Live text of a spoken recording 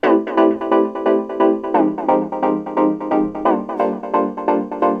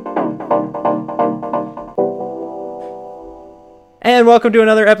And welcome to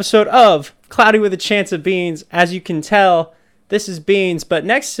another episode of Cloudy with a Chance of Beans. As you can tell, this is Beans, but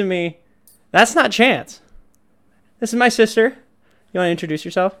next to me, that's not Chance. This is my sister. You want to introduce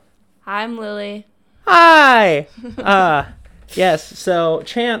yourself? Hi, I'm Lily. Hi! Yes, so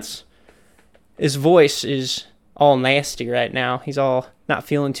Chance, his voice is all nasty right now. He's all not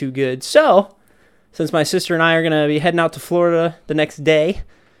feeling too good. So, since my sister and I are going to be heading out to Florida the next day,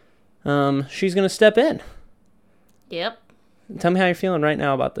 she's going to step in. Yep. Tell me how you're feeling right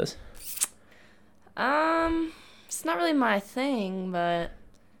now about this. It's not really my thing, but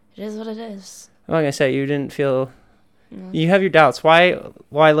it is what it is. Like I said, you didn't feel... You have your doubts. Why,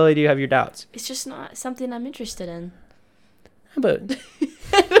 Lily, do you have your doubts? It's just not something I'm interested in. But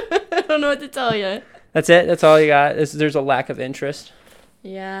I don't know what to tell you. that's it? That's all you got? There's a lack of interest?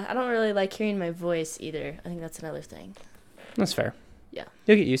 Yeah, I don't really like hearing my voice either. I think that's another thing. That's fair. Yeah.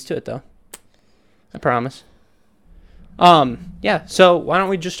 You'll get used to it, though. I promise. Yeah, so why don't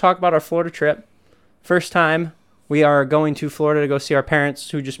we just talk about our Florida trip? First time, we are going to Florida to go see our parents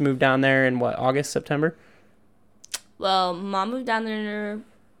who just moved down there in, August, September? Well, Mom moved down there.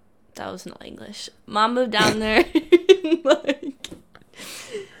 That was not English. Mom moved down there in,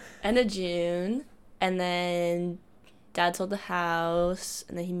 end of June. And then Dad sold the house.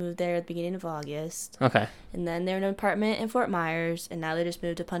 And then he moved there at the beginning of August. Okay. And then they're in an apartment in Fort Myers. And now they just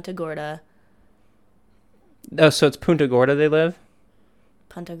moved to Punta Gorda. Oh, so it's Punta Gorda they live?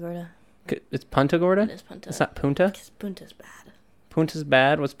 Punta Gorda. It's Punta Gorda? It is Punta. It's not Punta? Because Punta's bad. Punta's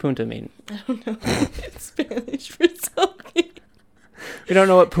bad? What's Punta mean? I don't know. It's Spanish for something. We don't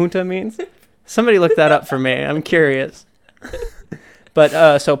know what Punta means? Somebody look that up for me. I'm curious.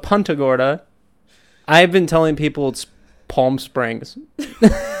 But, so Punta Gorda, I've been telling people it's Palm Springs.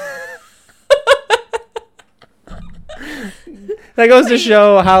 That goes to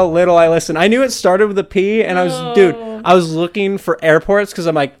show how little I listen. I knew it started with a P, and I was looking for airports because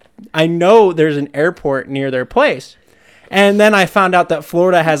I'm like, I know there's an airport near their place. And then I found out that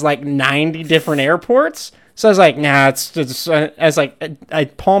Florida has like 90 different airports. So I was like, nah,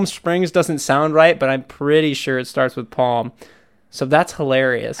 Palm Springs doesn't sound right, but I'm pretty sure it starts with Palm. So that's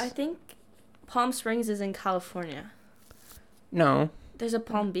hilarious. I think Palm Springs is in California. No. There's a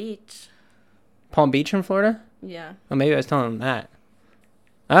Palm Beach. Palm Beach in Florida? Yeah. Well, maybe I was telling them that.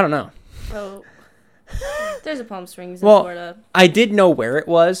 I don't know. Oh. There's a Palm Springs in Florida. I did know where it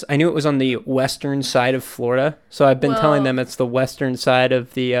was. I knew it was on the western side of Florida. So I've been telling them it's the western side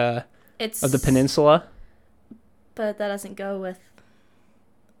of the peninsula. But that doesn't go with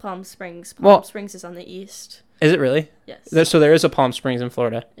Palm Springs. Palm Springs is on the east. Is it really? Yes. So there is a Palm Springs in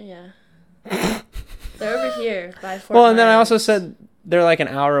Florida. Yeah. They're over here by Fort Well, and then I Myers. also said they're like an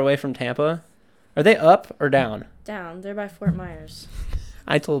hour away from Tampa. Are they up or down? Down. They're by Fort Myers.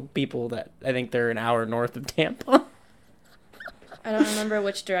 I told people that I think they're an hour north of Tampa. I don't remember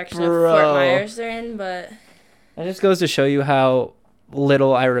which direction of Fort Myers they're in, but... That just goes to show you how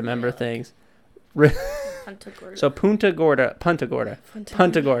little I remember things. Punta Gorda. So Punta Gorda,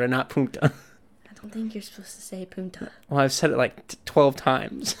 not Punta. I don't think you're supposed to say Punta. Well, I've said it like 12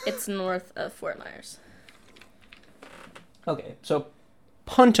 times. It's north of Fort Myers. Okay, so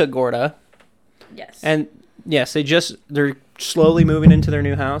Punta Gorda. Yes. And yes, they're slowly moving into their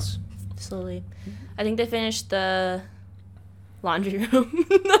new house. Slowly. I think they finished the laundry room.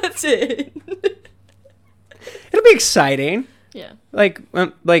 That's it. It'll be exciting. Yeah. Like,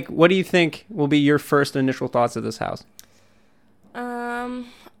 what do you think will be your first initial thoughts of this house? I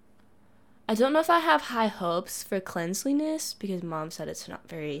don't know if I have high hopes for cleanliness because Mom said it's not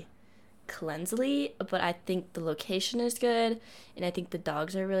very cleansly, but I think the location is good, and I think the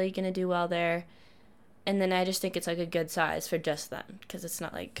dogs are really gonna do well there. And then I just think it's like a good size for just them because it's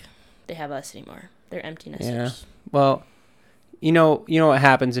not like they have us anymore. They're empty nesters. Yeah. Well, you know what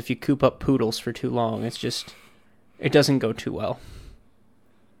happens if you coop up poodles for too long. It doesn't go too well.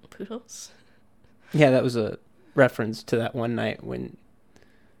 Poodles? Yeah, that was a reference to that one night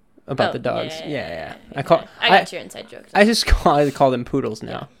about the dogs. Yeah. I got your inside joke. I just call them poodles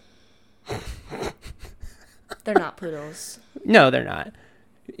now. Yeah. They're not poodles. No, they're not.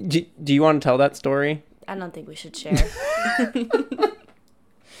 Do you want to tell that story? I don't think we should share. I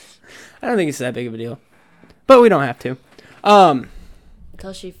don't think it's that big of a deal. But we don't have to.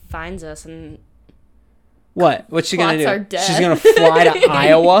 Until she finds us and... What? What's she going to do? Are dead. She's going to fly to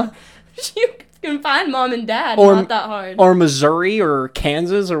Iowa? She can find Mom and Dad. Or, not that hard. Or Missouri or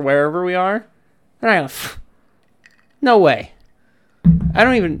Kansas or wherever we are. No way.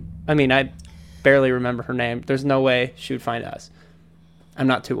 I barely remember her name. There's no way she would find us. I'm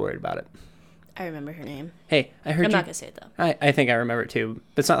not too worried about it. I remember her name. Hey, I heard I'm not going to say it, though. I think I remember it, too.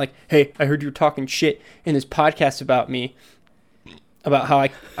 But it's not like, hey, I heard you were talking shit in this podcast about me. About how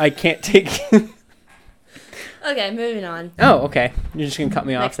I can't take. Okay, moving on. Oh, okay. You're just gonna cut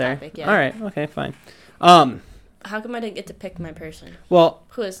me off Next there. topic, yeah. All right. Okay. Fine. How come I didn't get to pick my person? Well,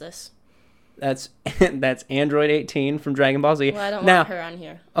 Who is this? that's Android 18 from Dragon Ball Z. Well, I don't now, want her on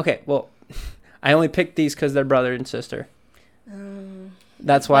here. okay. Well, I only picked these because they're brother and sister.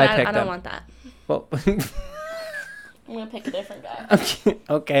 That's why I picked them. I don't want that. Well, I'm gonna pick a different guy. okay.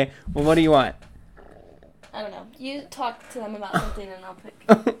 Okay. Well, what do you want? I don't know. You talk to them about something and I'll pick.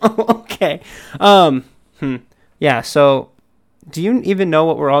 Okay. Yeah. So, do you even know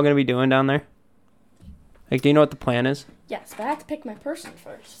what we're all gonna be doing down there? Like, do you know what the plan is? Yes, but I have to pick my person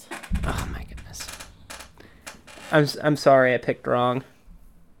first. Oh my goodness. I'm sorry I picked wrong.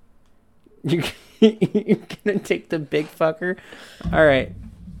 You're gonna take the big fucker? All right.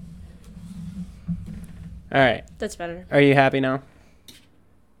 All right. That's better. Are you happy now?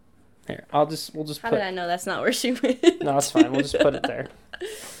 Here, we'll just How put. did I know that's not where she went? No, it's fine. We'll just put it there.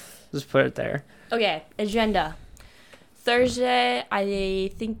 Just put it there. Okay, agenda. Thursday,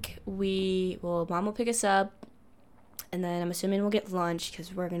 I think Mom will pick us up, and then I'm assuming we'll get lunch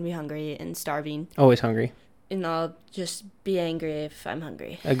because we're going to be hungry and starving, Always hungry. and I'll just be angry if I'm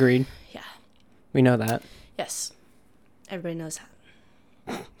hungry. Agreed. Yeah. We know that. Yes. Everybody knows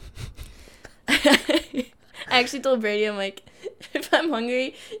that. I actually told Brady, I'm like, if I'm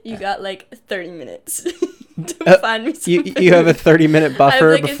hungry, you got like 30 minutes to find me something. You have a 30-minute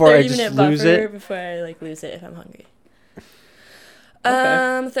buffer before I just lose it? Before I like lose it if I'm hungry.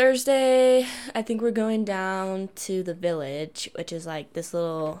 Okay. Thursday, I think we're going down to the village, which is like this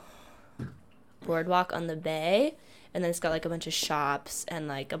little boardwalk on the bay, and then it's got like a bunch of shops and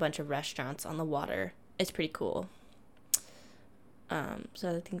like a bunch of restaurants on the water. It's pretty cool.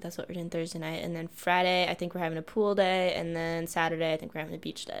 So I think that's what we're doing Thursday night, and then Friday I think we're having a pool day, and then Saturday I think we're having a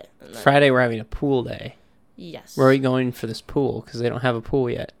beach day. And then, Friday we're having a pool day. Yes. Where are we going for this pool? Because they don't have a pool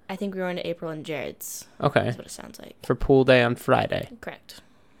yet. I think we're going to April and Jared's. Okay. That's what it sounds like. For pool day on Friday. Correct.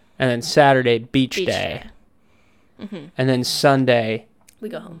 And then Saturday, beach day. Mm-hmm. And then Sunday, We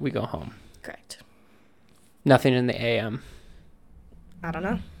go home. we go home. Correct. Nothing in the AM. I don't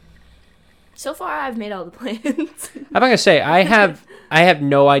know. So far, I've made all the plans. I'm not gonna say I have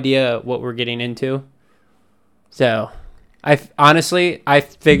no idea what we're getting into. So, I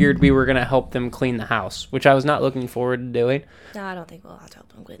figured we were gonna help them clean the house, which I was not looking forward to doing. No, I don't think we'll have to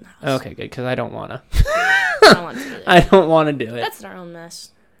help them clean the house. Okay, good, because I don't wanna. I don't want to do that. I don't want to do it. That's our own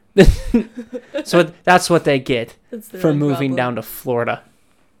mess. So that's what they get That's their for own moving problem. down to Florida.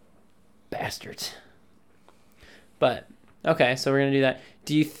 Bastards. But okay, so we're gonna do that.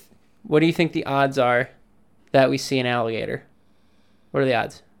 What do you think the odds are that we see an alligator? What are the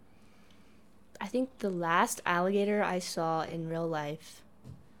odds? I think the last alligator I saw in real life.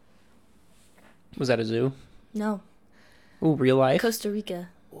 Was that a zoo? No. Ooh, real life? Costa Rica.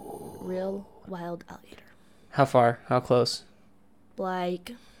 Real wild alligator. How far? How close?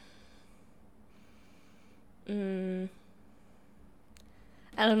 Like. I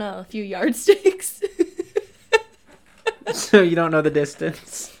don't know, a few yardsticks. So you don't know the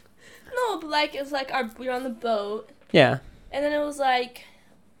distance? No, but like it was like we were on the boat, Yeah. and then it was like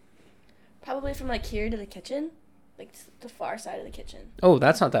probably from like here to the kitchen, like the far side of the kitchen. Oh,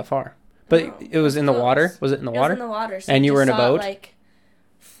 that's not that far. But No, it was in the close. water? Was it in the water? It was in the water. So And you just were in a saw it, boat? like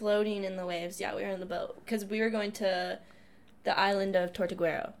floating in the waves. Yeah, we were in the boat because we were going to the island of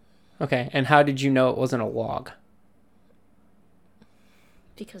Tortuguero Okay, and how did you know it wasn't a log?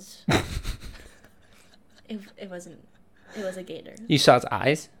 because it wasn't. It was a gator. You saw its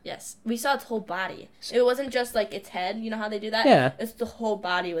eyes? Yes, we saw its whole body. It wasn't just like its head. You know how they do that? Yeah. It's the whole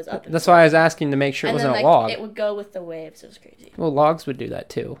body was up. That's why I was asking to make sure it and wasn't then, a log. It would go with the waves. It was crazy. Well, logs would do that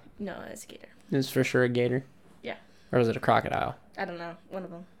too. No, it's a gator. It was for sure a gator. Yeah. Or was it a crocodile? I don't know. One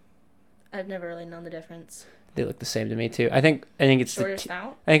of them. I've never really known the difference. They look the same to me too. I think it's Shorter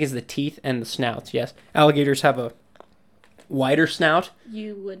snout? I think it's the teeth and the snouts. Yes, alligators have a wider snout,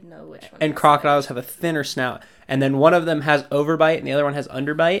 You would know which one. and crocodiles have a thinner snout. And then one of them has overbite, and the other one has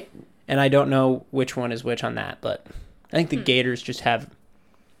underbite. And I don't know which one is which on that, but I think the gators just have.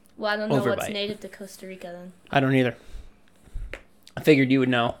 Well, I don't know what's overbite. native to Costa Rica then. I don't either. I figured you would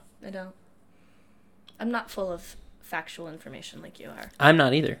know. I don't. I'm not full of factual information like you are. I'm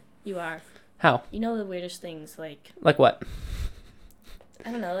not either. You are. How? You know the weirdest things, like, Like what?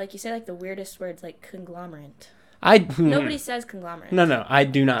 I don't know, like you say like the weirdest words like conglomerate. I Nobody says conglomerate. No, I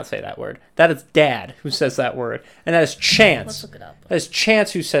do not say that word. That is Dad who says that word, and that is Let's Chance. look it up. That is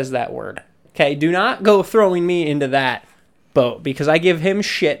Chance who says that word. Okay, do not go throwing me into that boat because I give him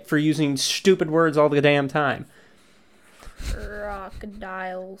shit for using stupid words all the damn time.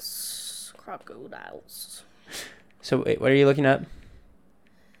 Crocodiles. So wait, what are you looking up?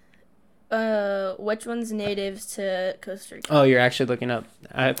 Which one's native to Costa Rica? Oh, you're actually looking up.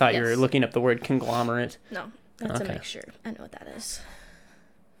 I thought you were Yes. looking up the word conglomerate. No, that's Okay. a mixture. I know what that is.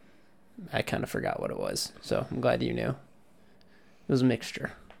 I kind of forgot what it was, so I'm glad you knew. It was a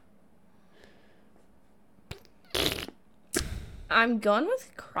mixture. I'm going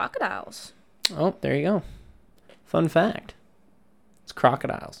with crocodiles. Oh, there you go. Fun fact. It's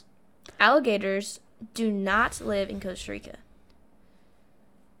crocodiles. Alligators do not live in Costa Rica.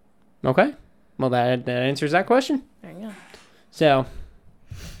 Okay. Well, that answers that question. There you go. So,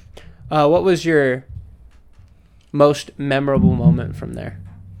 what was your most memorable moment from there?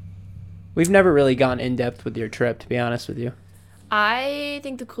 We've never really gone in depth with your trip, to be honest with you. I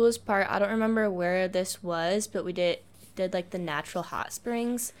think the coolest part, I don't remember where this was, but we did like the natural hot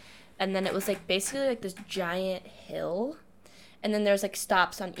springs, and then it was like basically like this giant hill, and then there's like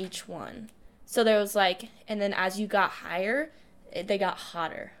stops on each one. So there was like, and then as you got higher, they got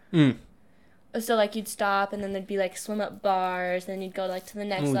hotter. Mm. So like you'd stop, and then there'd be like swim up bars, and then you'd go like to the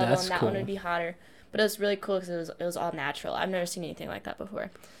next Ooh, level, that's and that one cool. would be hotter. But it was really cool because it was all natural. I've never seen anything like that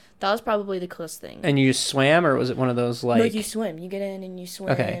before. That was probably the coolest thing. And you just swam, or was it one of those No, like? you swim. You get in and you swim.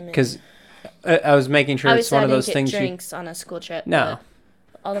 Okay, and- because I was making sure it's Obviously, one I of didn't those get things. drinks on a school trip. No.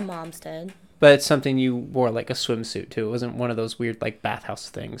 but all the moms did. But it's something you wore like a swimsuit too. It wasn't one of those weird like bathhouse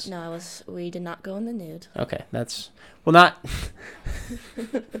things. No, we did not go in the nude. Okay, that's well not.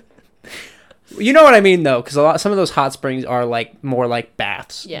 You know what I mean though, because some of those hot springs are like more like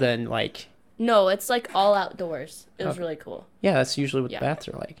baths Yeah. than like. No, it's like all outdoors. It was Okay. really cool. Yeah, that's usually what Yeah. baths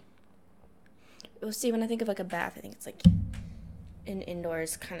are like. Well, see, when I think of like a bath, I think it's like an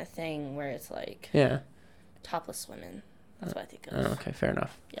indoors kind of thing where it's like Yeah. topless swimming. That's what I think of. Oh, okay, fair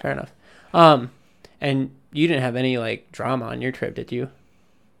enough. Yeah. Fair enough. And you didn't have any like drama on your trip, did you?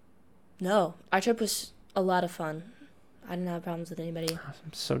 No, our trip was a lot of fun. I didn't have problems with anybody.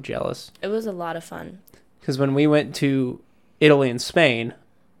 I'm so jealous. It was a lot of fun. Because when we went to Italy and Spain,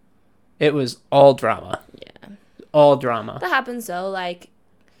 it was all drama. Yeah. All drama. That happens though. Like,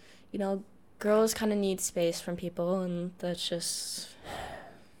 girls kind of need space from people, and that's just.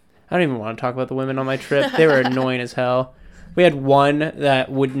 I don't even want to talk about the women on my trip. They were annoying as hell. We had one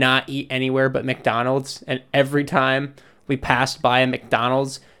that would not eat anywhere but McDonald's, and every time we passed by a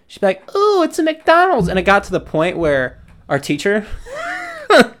McDonald's, she'd be like, "Ooh, it's a McDonald's," and it got to the point where our teacher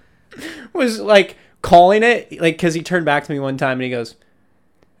was like calling it, like, because he turned back to me one time and he goes,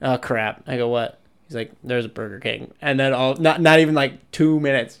 "Oh crap!" I go, "What?" He's like, "There's a Burger King," and then not even like 2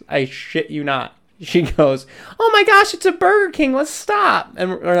 minutes. I shit you not. She goes, "Oh my gosh, it's a Burger King. Let's stop."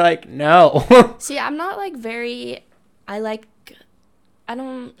 And we're like, "No." See, I'm not like very. I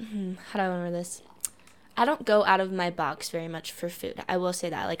don't. How do I remember this? I don't go out of my box very much for food. I will say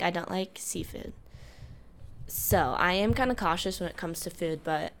that. Like, I don't like seafood. So, I am kind of cautious when it comes to food,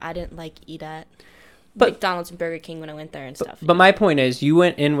 but I didn't like eat at McDonald's and Burger King when I went there and stuff. But my point is, you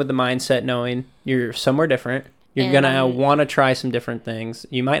went in with the mindset knowing you're somewhere different. You're And, gonna want to try some different things.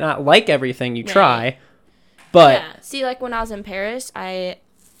 You might not like everything you try, but Yeah. See, like when I was in Paris, I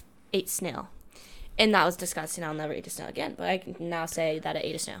ate snail. And that was disgusting. I'll never eat a snail again. But I can now say that I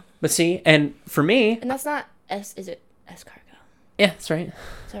ate a snail. see, and for me, And that's not is it escargot? yeah, that's right.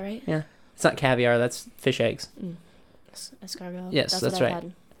 Is that right? Yeah, it's not caviar. That's fish eggs. Escargot. Yes, that's what right. I've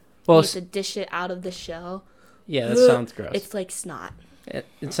had. Well, You have to dish it out of the shell. yeah, that sounds gross. It's like snot.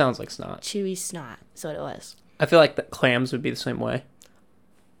 It sounds like snot. Chewy snot. That's what it was. I feel like the clams would be the same way.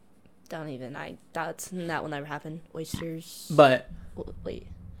 That will never happen. Oysters. But Wait.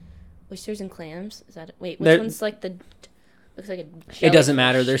 Oysters and clams? Is that it? Wait, They're- which one's like the looks like a it doesn't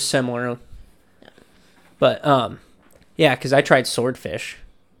matter. jellyfish? They're similar. But yeah, because I tried swordfish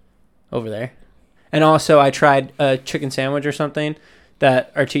over there, and also I tried a chicken sandwich or something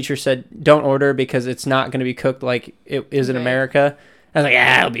that our teacher said don't order because it's not going to be cooked like it is in Right. America. I was like,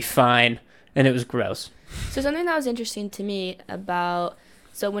 it'll be fine, and it was gross. So something that was interesting to me about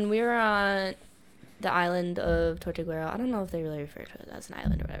when we were on the island of Tortuguero, I don't know if they really refer to it as an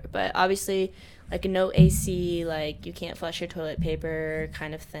island or whatever, but obviously like no AC, like you can't flush your toilet paper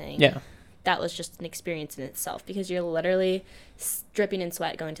kind of thing. Yeah, That was just an experience in itself because you're literally dripping in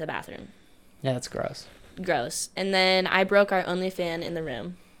sweat going to the bathroom. yeah, that's gross. Gross. And then I broke our only fan in the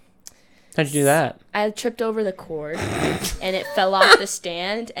room. How'd you do that? I tripped over the cord and it fell off the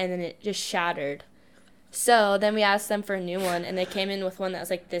stand and then it just shattered. So then we asked them for a new one and they came in with one that was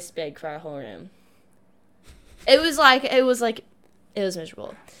like this big for our whole room. It was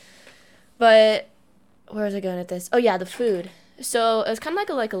miserable. But where was I going at this? Oh yeah, the food. So it was kind of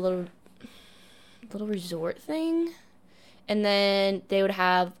like a little resort thing. And then they would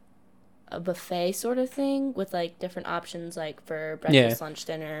have a buffet sort of thing with like different options like for breakfast, lunch,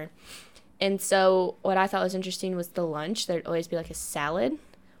 dinner. And so what I thought was interesting was the lunch. There'd always be like a salad,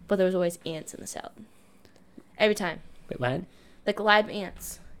 but there was always ants in the salad. Every time. Wait, what? Like live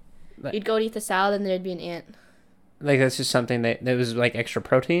ants. Like- You'd go to eat the salad and there'd be an ant. Like, that's just something that was, like, extra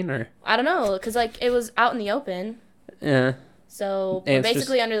protein, or? I don't know, because like it was out in the open. Yeah. So we're Ants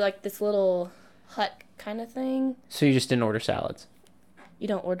basically just- under like this little hut kind of thing. So you just didn't order salads? You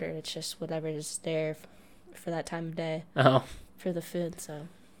don't order it. It's just whatever is there for that time of day Oh. for the food, so.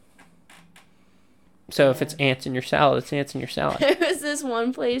 So if it's ants in your salad, it's ants in your salad. There was this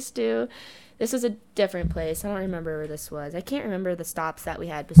one place too. This was a different place. I don't remember where this was. I can't remember the stops that we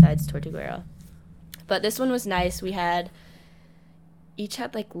had besides Tortuguero. But this one was nice. We each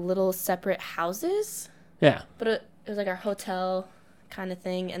had like little separate houses, Yeah. but it was like our hotel kind of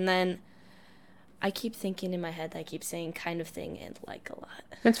thing. And then I keep thinking in my head, I keep saying kind of thing and like a lot.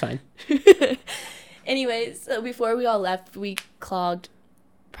 That's fine. Anyways, so before we all left, we clogged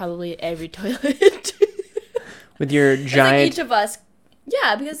probably every toilet. With your It's like giant, each of us.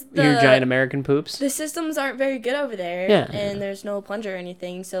 Yeah, because your giant American poops. the systems aren't very good over there. Yeah. And there's no plunger or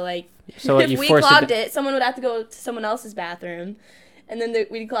anything. So, like, So what, if you we forced clogged it, someone would have to go to someone else's bathroom. And then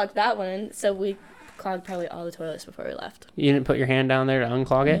we clogged that one. So we clogged probably all the toilets before we left. You didn't put your hand down there to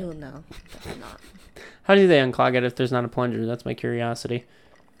unclog it? Oh, no. Definitely not. How do they unclog it if there's not a plunger? That's my curiosity.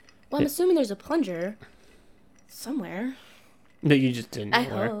 Well, I'm assuming there's a plunger somewhere. No, you just didn't. I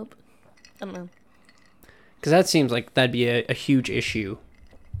hope. I don't know. Because that seems like that'd be a huge issue.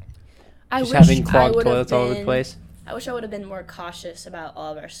 I Just wish having I clogged would have toilets all over the been- place. I wish I would have been more cautious about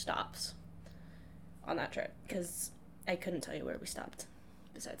all of our stops on that trip, because I couldn't tell you where we stopped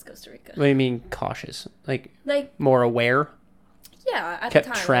besides Costa Rica. What do you mean cautious? Like, Like, more aware? yeah, at Kept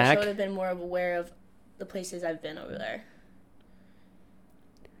the time, I track? wish I would have been more aware of the places I've been over there.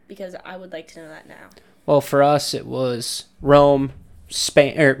 Because I would like to know that now. Well, for us, it was Rome,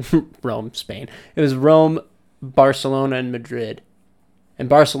 Spain, or Rome, Spain. It was Rome, Barcelona, and Madrid. And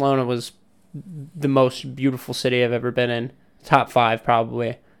Barcelona was the most beautiful city I've ever been in. Top 5,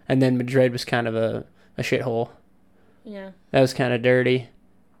 probably. And then Madrid was kind of a shithole. Yeah. That was kind of dirty.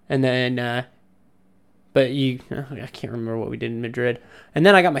 And then, but I can't remember what we did in Madrid. And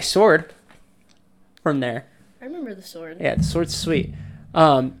then I got my sword from there. I remember the sword. Yeah, the sword's sweet.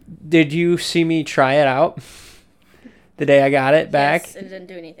 Did you see me try it out the day I got it back? Yes, and it didn't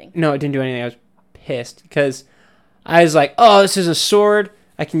do anything. No, it didn't do anything. I was pissed because I was like, oh, this is a sword.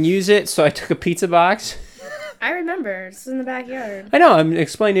 I can use it. So I took a pizza box. I remember. It's in the backyard. I know, I'm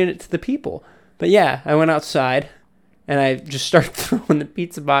explaining it to the people. But yeah, I went outside and I just started throwing the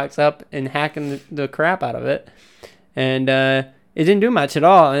pizza box up and hacking the crap out of it. And it didn't do much at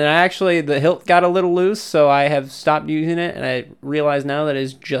all. And the hilt got a little loose, so I have stopped using it. And I realize now that it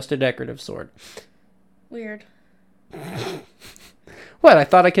is just a decorative sword. Weird. What? I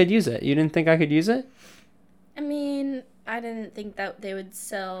thought I could use it. You didn't think I could use it? I mean, I didn't think that they would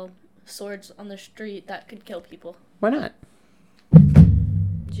sell swords on the street that could kill people. Why not?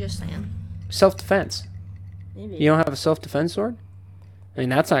 Just saying. Self-defense. Maybe. You don't have a self-defense sword? I mean,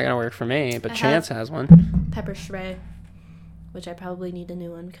 that's not going to work for me, but I Chance has one. Pepper spray, which I probably need a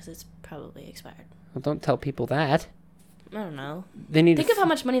new one because it's probably expired. Well, don't tell people that. I don't know. They need Think of how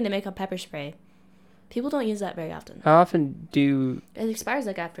much money they make on pepper spray. People don't use that very often. How often do... It expires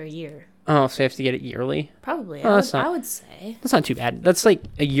like after a year. Oh, so you have to get it yearly? Probably. Oh, that's not- I would say. That's not too bad. That's like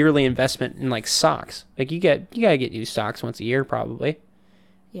a yearly investment in like socks. Like you gotta get new socks once a year probably.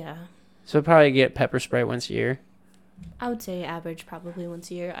 Yeah. So probably get pepper spray once a year. I would say average probably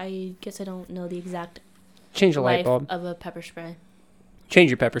once a year. I guess I don't know the exact Change a light life bulb. of a pepper spray. Change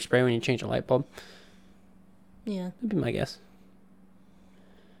your pepper spray when you change a light bulb. Yeah. That'd be my guess.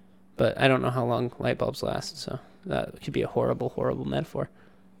 But I don't know how long light bulbs last, so that could be a horrible, horrible metaphor.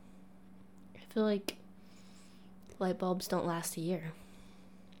 I feel like light bulbs don't last a year.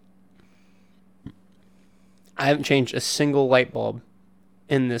 I haven't changed a single light bulb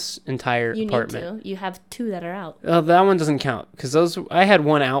in this entire You apartment. need to. You have 2 that are out. That one doesn't count because I had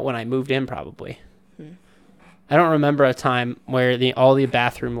one out when I moved in probably. I don't remember a time where all the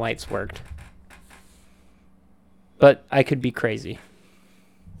bathroom lights worked. But I could be crazy.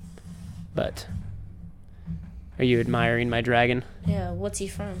 But are you admiring my dragon? Yeah, what's he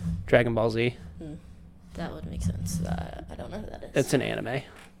from? Dragon Ball Z. That would make sense. I don't know who that is. It's an anime.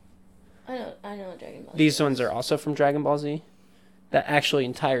 I know Dragon Ball. These ones are also from Dragon Ball Z. That actually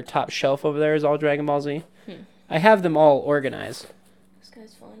entire top shelf over there is all Dragon Ball Z. I have them all organized. This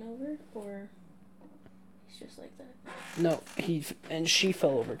guy's falling over, or he's just like that. No, she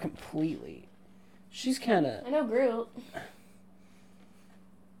fell over completely. She's kind of... I know Groot.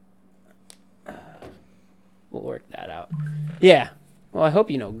 We'll work that out. Yeah. Well, I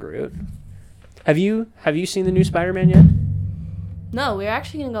hope you know Groot. Have you seen the new Spider-Man yet? No, we were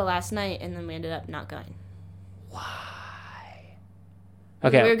actually going to go last night, and then we ended up not going. Why?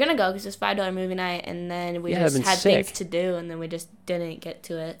 Okay. We were going to go because it's $5 movie night, and then we just had things to do, and then we just didn't get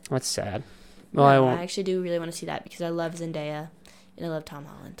to it. That's sad. Well, I won't. I actually do really want to see that because I love Zendaya, and I love Tom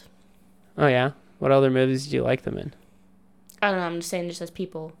Holland. Oh, yeah? What other movies do you like them in? I don't know. I'm just saying just as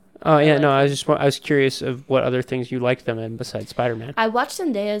people. Oh, yeah. No, I was curious of what other things you liked them in besides Spider-Man. I watched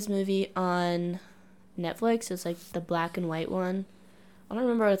Zendaya's movie on Netflix. It's like the black and white one. I don't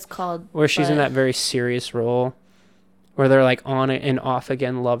remember what it's called. Where she's in that very serious role where they're like on and off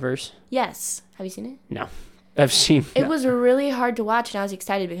again lovers. Yes. Have you seen it? No. I've seen it. Was really hard to watch, and I was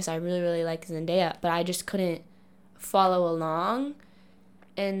excited because I really, really like Zendaya, but I just couldn't follow along.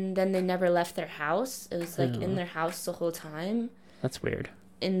 And then they never left their house. It was like in their house the whole time. That's weird.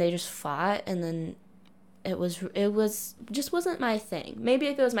 And they just fought, and then it just wasn't my thing. Maybe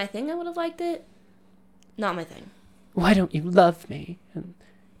if it was my thing, I would have liked it. Not my thing. Why don't you love me?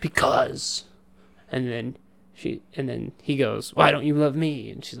 Because. And then he goes, why don't you love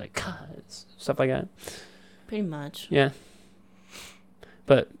me? And she's like, 'cause. Stuff like that. Pretty much. Yeah.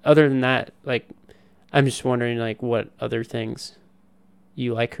 But other than that, like, I'm just wondering, like, what other things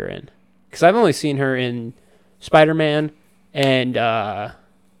you like her in. Because I've only seen her in Spider-Man and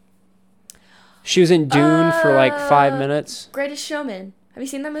she was in Dune for like 5 minutes. Greatest Showman. Have you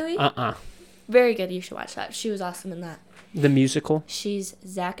seen that movie? Very good. You should watch that. She was awesome in that. The musical? She's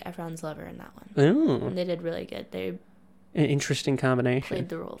Zac Efron's lover in that one. Oh. And they did really good. They an interesting combination. Played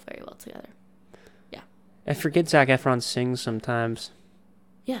the role very well together. Yeah. I forget Zac Efron sings sometimes.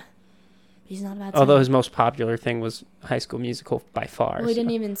 Yeah. He's not a bad singer. Although his most popular thing was High School Musical by far. Well, he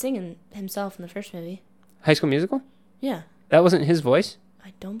didn't even sing himself in the first movie. High School Musical? Yeah. That wasn't his voice?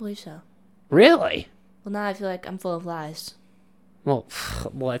 I don't believe so. Really? Well, now I feel like I'm full of lies. Well,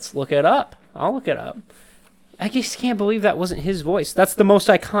 let's look it up. I'll look it up. I just can't believe that wasn't his voice. That's the most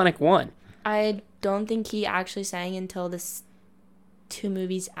iconic one. I don't think he actually sang until this 2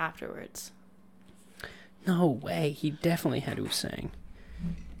 movies afterwards. No way. He definitely had to sing.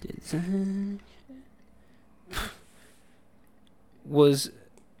 He didn't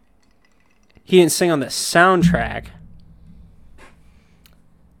sing on the soundtrack.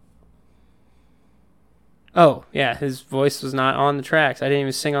 Oh, yeah, his voice was not on the tracks. I didn't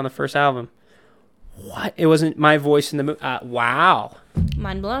even sing on the first album. What? It wasn't my voice in the movie? Wow.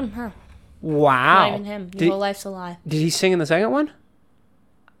 Mind blown, huh? Wow. Not even him. Your whole life's a lie. Did he sing in the second one?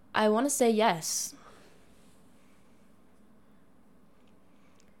 I want to say yes.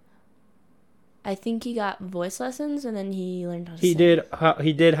 I think he got voice lessons and then he learned how to sing.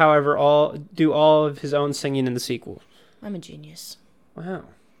 He did, however, do all of his own singing in the sequel. I'm a genius. Wow.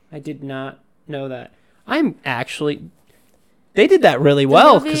 I did not know that. They did that really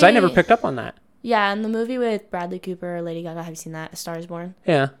well because I never picked up on that. Yeah, in the movie with Bradley Cooper or Lady Gaga, have you seen that? A Star is Born?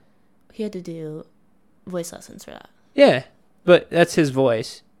 Yeah. He had to do voice lessons for that. Yeah, but that's his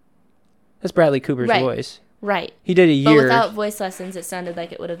voice. That's Bradley Cooper's voice. Right. He did a year. But without voice lessons, it sounded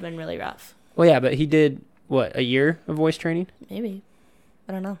like it would have been really rough. Well, yeah, but he did, what, a year of voice training? Maybe.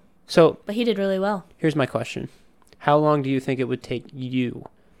 I don't know. So. But he did really well. Here's my question. How long do you think it would take you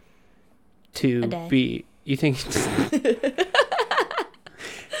to be... You think...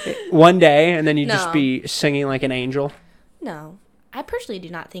 one day, and then you'd just be singing like an angel? No. I personally do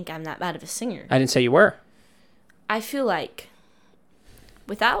not think I'm that bad of a singer. I didn't say you were. I feel like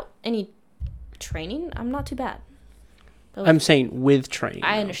without any training, I'm not too bad. I'm saying with training.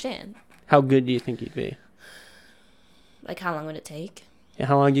 I understand. How good do you think you'd be? Like, how long would it take? Yeah,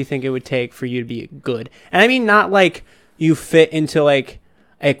 how long do you think it would take for you to be good? And I mean, not like you fit into like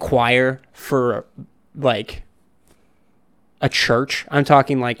a choir for like a church. I'm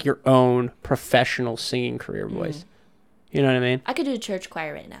talking like your own professional singing career voice. You know what I mean? I could do church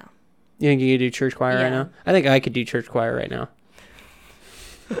choir right now. You think you could do church choir right now? I think I could do church choir right now.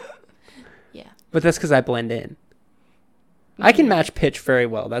 Yeah. But that's because I blend in. I can match pitch very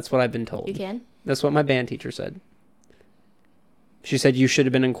well. That's what I've been told. You can? That's what my band teacher said. She said you should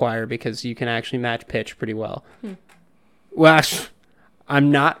have been in choir because you can actually match pitch pretty well. Well,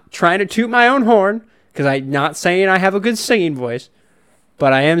 I'm not trying to toot my own horn because I'm not saying I have a good singing voice,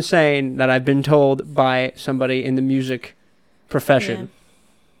 but I am saying that I've been told by somebody in the music profession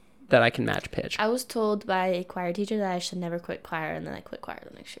that I can match pitch. I was told by a choir teacher that I should never quit choir, and then I quit choir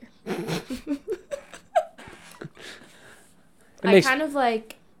the next year. I kind of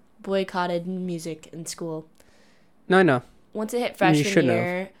like boycotted music in school. No, I know. Once it hit freshman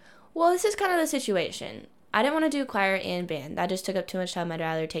year. Well, this is kind of the situation. I didn't want to do choir and band. That just took up too much time. I'd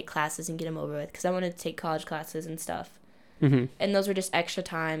rather take classes and get them over with because I wanted to take college classes and stuff. Mm-hmm. And those were just extra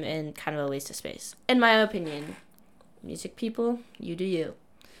time and kind of a waste of space. In my opinion, music people, you do you.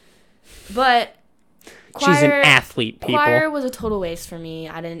 But She's an athlete, people. Choir was a total waste for me.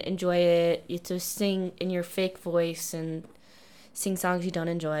 I didn't enjoy it. You have to sing in your fake voice and sing songs you don't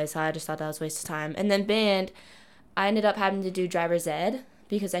enjoy, so I just thought that was a waste of time. And then band, I ended up having to do driver's ed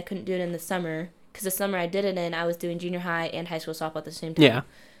because I couldn't do it in the summer. Because the summer I did it in, I was doing junior high and high school softball at the same time. Yeah.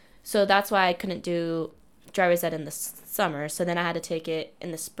 So that's why I couldn't do driver's ed in the summer. So then I had to take it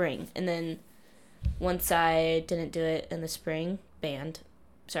in the spring. And then once I didn't do it in the spring,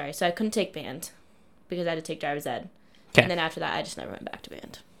 so I couldn't take band because I had to take driver's ed. Okay. And then after that, I just never went back to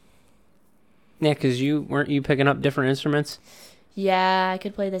band. Yeah, because weren't you picking up different instruments? Yeah, I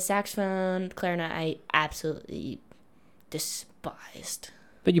could play the saxophone, clarinet. I absolutely despised.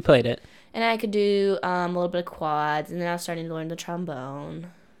 But you played it. And I could do a little bit of quads, and then I was starting to learn the trombone.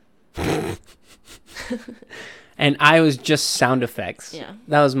 And I was just sound effects. Yeah.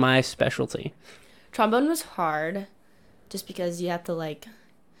 That was my specialty. Trombone was hard, just because you have to, like,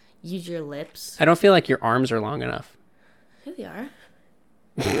 use your lips. I don't feel like your arms are long enough. Here they are.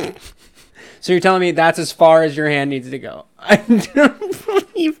 So you're telling me that's as far as your hand needs to go? I don't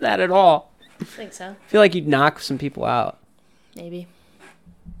believe that at all. I think so. I feel like you'd knock some people out Maybe.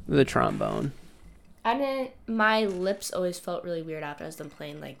 with a trombone. My lips always felt really weird after I was done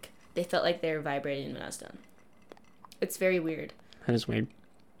playing. Like, they felt like they were vibrating when I was done. It's very weird. That is weird.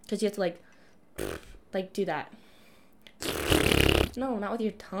 Because you have to, like, do that. No, not with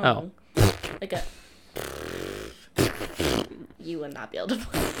your tongue. Oh. Like a... You would not be able to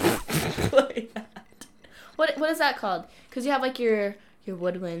play that. What is that called? Because you have, like, your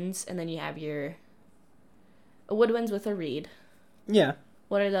woodwinds, and then you have a woodwinds with a reed. Yeah.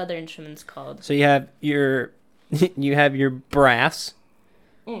 What are the other instruments called? So you have your brass,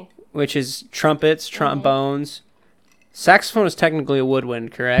 which is trumpets, trombones. Saxophone is technically a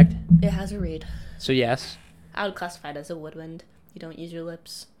woodwind, correct? It has a reed. So yes. I would classify it as a woodwind. You don't use your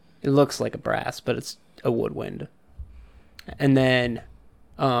lips. It looks like a brass, but it's a woodwind. And then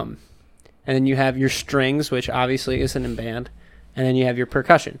you have your strings, which obviously isn't in band, and then you have your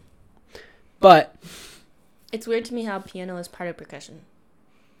percussion. But it's weird to me how piano is part of percussion.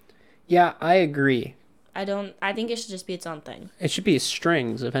 Yeah, I agree. I think it should just be its own thing. It should be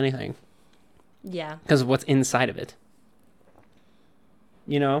strings, if anything. Yeah. Because of what's inside of it.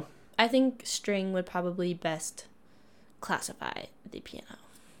 You know? I think string would probably best classify the piano.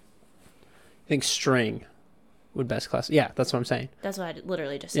 I think string would best classify. Yeah, that's what I'm saying. That's what I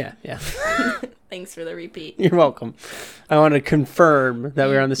literally just said. Yeah. Thanks for the repeat. You're welcome. I want to confirm that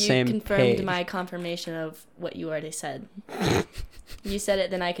we're on the same page. You confirmed my confirmation of what you already said. You said it,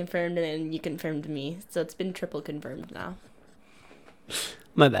 then I confirmed, and then you confirmed me. So it's been triple confirmed now.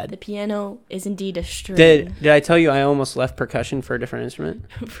 My bad. The piano is indeed a string. Did I tell you I almost left percussion for a different instrument?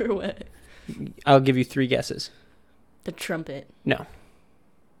 For what? I'll give you 3 guesses. The trumpet. No.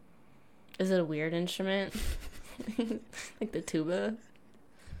 Is it a weird instrument? Like the tuba?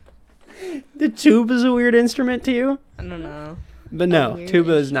 The tuba is a weird instrument to you? I don't know. But no,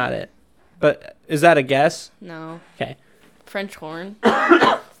 tuba is not it. But is that a guess? No. Okay. French horn.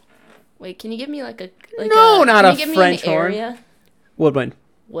 Wait, can you give me like a not a give French me an horn. area? Woodwind.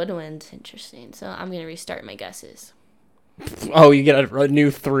 Woodwind, interesting. So I'm gonna restart my guesses. Oh, you get a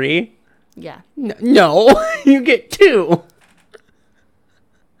new 3? Yeah. No, you get 2.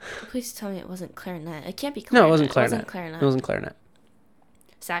 Please tell me it wasn't clarinet. It can't be clarinet. No, it wasn't clarinet. It wasn't clarinet.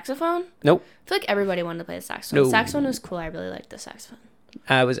 Saxophone? Nope. I feel like everybody wanted to play the saxophone. No. Saxophone was cool. I really liked the saxophone.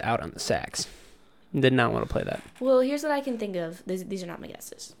 I was out on the sax. Did not want to play that. Well, here's what I can think of. These are not my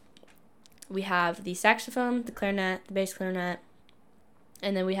guesses. We have the saxophone, the clarinet, the bass clarinet,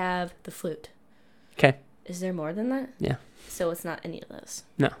 and then we have the flute. Okay. Is there more than that? Yeah. So it's not any of those.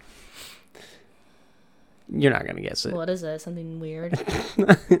 No. You're not going to guess it. What is it? Something weird?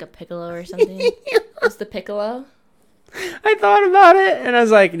 Like a piccolo or something? What's the piccolo? I thought about it, and I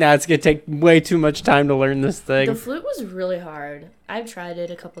was like, nah, it's going to take way too much time to learn this thing. The flute was really hard. I've tried it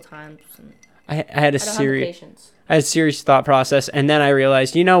a couple times. And I had a I don't have the serious... patience. I had a serious thought process, and then I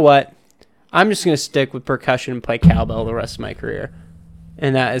realized, you know what? I'm just going to stick with percussion and play cowbell the rest of my career.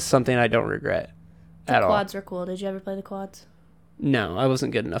 And that is something I don't regret at The all. quads are cool. Did you ever play the quads? No, I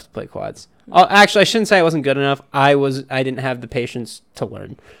wasn't good enough to play quads. Oh, actually, I shouldn't say I wasn't good enough. I didn't have the patience to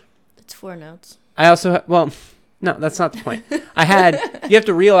learn. It's 4 notes. I also, no, that's not the point. You have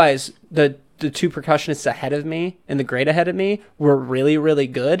to realize the 2 percussionists ahead of me and the grade ahead of me were really, really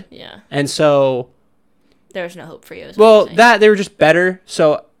good. Yeah. And so... There was no hope for you. They were just better.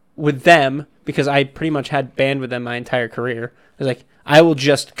 So with them, because I pretty much had band with them my entire career, I was like, I will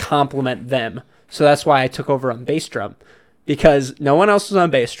just compliment them. So that's why I took over on bass drum, because no one else was on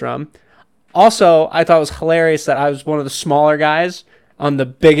bass drum. Also, I thought it was hilarious that I was one of the smaller guys on the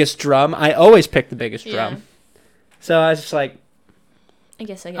biggest drum. I always pick the biggest drum. So I was just like, I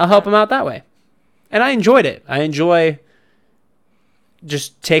guess I'll help him out that way. And I enjoyed it. I enjoy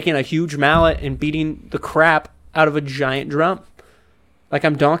just taking a huge mallet and beating the crap out of a giant drum. Like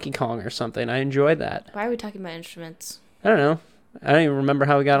I'm Donkey Kong or something. I enjoyed that. Why are we talking about instruments? I don't know. I don't even remember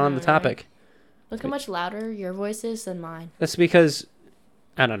how we got on the topic. Look how much louder your voice is than mine. That's because,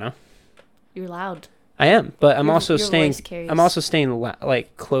 I don't know. You're loud. I am, but I'm Your also staying. voice carries. I'm also staying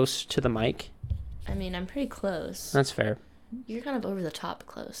like close to the mic. I mean, I'm pretty close. That's fair. You're kind of over the top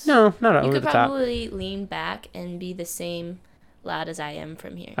close. No, not over You the could top. probably lean back and be the same loud as I am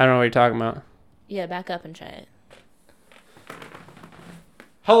from here. I don't know what you're talking about. Yeah, back up and try it.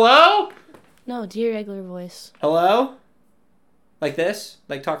 Hello? No, do your regular voice. Hello? Like this?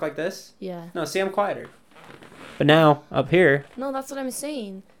 Like talk like this? Yeah. No, see, I'm quieter. But now, up here. No, that's what I'm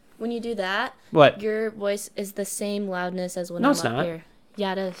saying. When you do that, What? your voice is the same loudness as when No, I'm it's up not. here.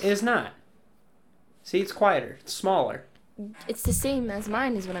 Yeah, it is. It is not. See, it's quieter. It's smaller. It's the same as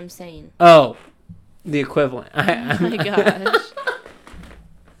mine is what I'm saying. Oh. The equivalent. Oh my gosh.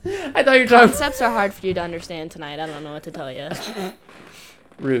 I thought you were talking... Concepts are hard for you to understand tonight. I don't know what to tell you.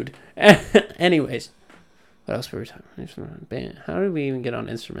 Rude. Anyways. What else were we talking about? How did we even get on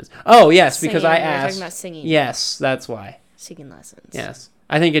instruments? Oh, yes, because I Singing. We were asked... talking about singing. Yes, that's why. Singing lessons. Yes.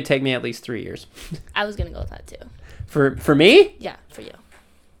 I think it'd take me at least 3 years. I was going to go with that too. For me? Yeah, for you.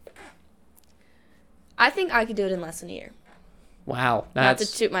 I think I could do it in less than a year. Wow. Not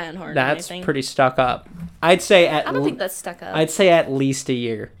to toot my own horn or That's anything. pretty stuck up. I'd say I don't think that's stuck up. I'd say at least a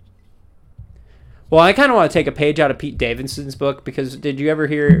year. Well, I kind of want to take a page out of Pete Davidson's book because did you ever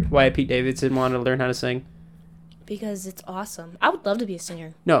hear why Pete Davidson wanted to learn how to sing? Because it's awesome. I would love to be a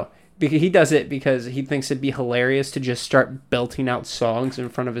singer. No, because he does it because he thinks it'd be hilarious to just start belting out songs in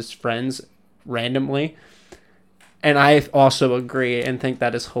front of his friends randomly. And I also agree and think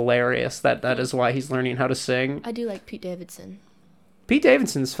that is hilarious that is why he's learning how to sing. I do like Pete Davidson. Pete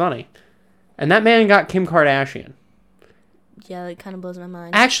Davidson's funny. And that man got Kim Kardashian. Yeah, it kind of blows my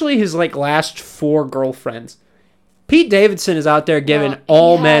mind. Actually, his last 4 girlfriends. Pete Davidson is out there giving Well,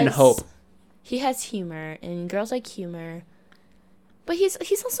 all he men has- hope. He has humor, and girls like humor. But he's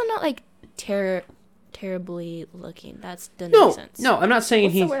also not terribly looking. That doesn't make sense. No, I'm not saying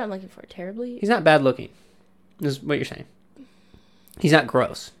What's the word I'm looking for? Terribly? he's not bad looking. Is what you're saying. He's not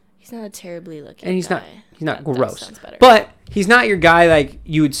gross. He's not a terribly looking And he's guy. not That gross. sounds better. But he's not your guy like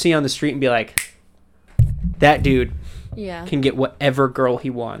you would see on the street and be like, that dude yeah. can get whatever girl he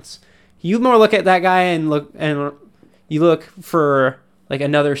wants. You more look at that guy and you look for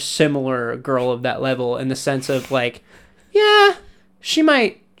another similar girl of that level in the sense of yeah, she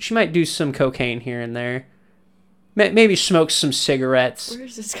might do some cocaine here and there. Maybe smoke some cigarettes.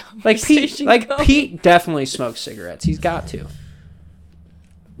 Where's this conversation Pete definitely smokes cigarettes. He's got to.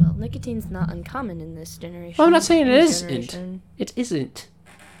 Well, nicotine's not uncommon in this generation. Well, I'm not saying it This isn't. generation. It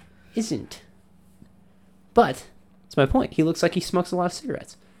isn't. But that's my point. He looks like he smokes a lot of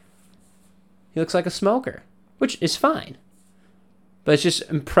cigarettes. He looks like a smoker, which is fine. But it's just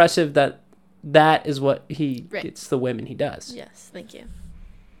impressive that is what he gets the women he does. Yes, thank you.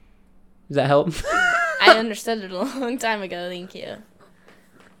 Does that help? I understood it a long time ago. Thank you.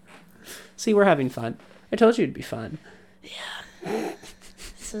 See, we're having fun. I told you it'd be fun.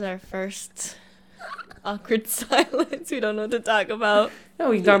 This is our first awkward silence. We don't know what to talk about. No,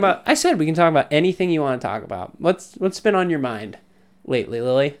 we can talk about. I said we can talk about anything you want to talk about. What's been on your mind lately,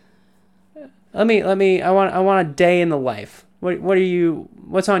 Lily? Let me. I want a day in the life.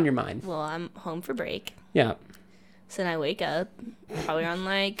 What's on your mind? Well, I'm home for break. Yeah. So then I wake up, probably around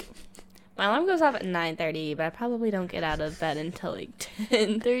my alarm goes off at 9:30, but I probably don't get out of bed until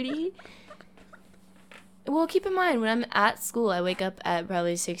 10:30. Well, keep in mind, when I'm at school, I wake up at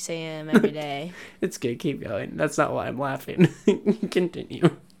probably 6 a.m. every day. It's good. Keep going. That's not why I'm laughing. Continue.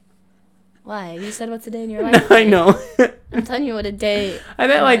 Why? You said what's a day in your life? I know. I'm telling you what a day. I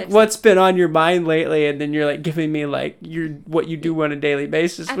meant what's been on your mind lately, and then you're giving me what you do on a daily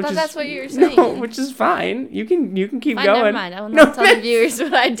basis. I which thought is, that's what you were saying. No, which is fine. You can keep Fine, going. never mind. I will not tell the viewers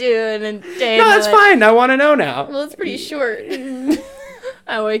what I do in a day. No, that's fine. I want to know now. Well, it's pretty short.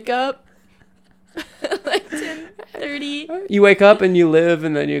 I wake up like 10:30. You wake up and you live,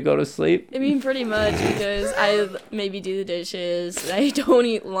 and then you go to sleep. I mean, pretty much, because I maybe do the dishes. I don't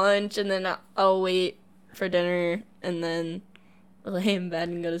eat lunch, and then I'll wait for dinner, and then lay in bed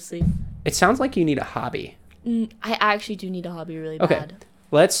and go to sleep. It sounds like you need a hobby. I actually do need a hobby really Okay. bad.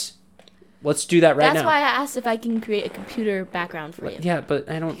 Let's do that right now. That's why I asked if I can create a computer background for you. Yeah, but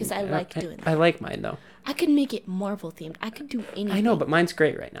I don't. Because I like doing that. I like mine though. I could make it Marvel themed. I could do anything. I know, but mine's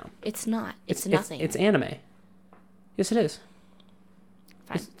great right now. It's not. It's nothing. It's anime. Yes, it is.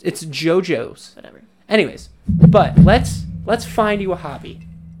 Fine. It's JoJo's. Whatever. Anyways, but let's find you a hobby.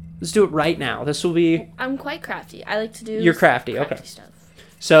 Let's do it right now. This will be. I'm quite crafty. I like to do. You're crafty. Okay. Stuff.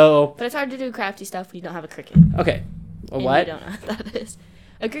 So. But it's hard to do crafty stuff when you don't have a Cricut. Okay. A And what? You don't know what that is.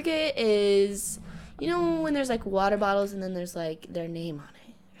 A Cricut is, when there's like water bottles and then there's like their name on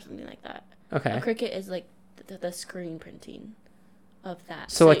it or something like that. Okay. A Cricut is like the screen printing of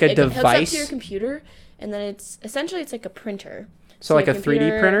that. So like a it hooks up device? to your computer, and then it's like a printer. So like a your 3D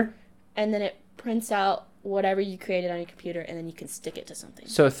computer- printer? And then it prints out whatever you created on your computer, and then you can stick it to something.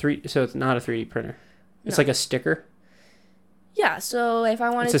 So it's not a 3D printer. It's No. like a sticker. Yeah. So if I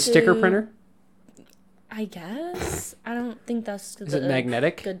wanted It's a sticker printer. I guess. I don't think that's Is it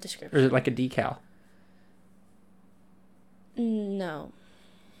magnetic? good Or description. is it like a decal? No.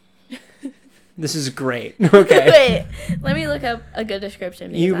 This is great. Okay. Wait, let me look up a good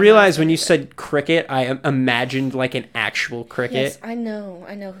description. You because I'm realize not when you sure. said cricket, I imagined like an actual cricket. Yes, I know.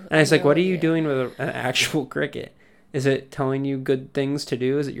 And I was like, what are you doing with an actual cricket? Is it telling you good things to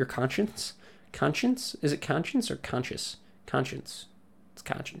do? Is it your conscience? Conscience? Is it conscience or conscious? Conscience. It's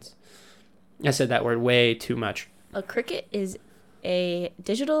conscience. I said that word way too much. A Cricut is a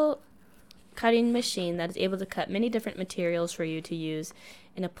digital cutting machine that is able to cut many different materials for you to use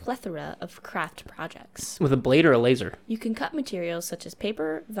in a plethora of craft projects. With a blade or a laser? You can cut materials such as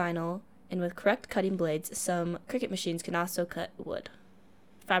paper, vinyl, and with correct cutting blades, some Cricut machines can also cut wood,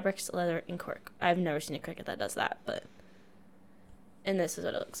 fabrics, leather, and cork. I've never seen a Cricut that does that, and this is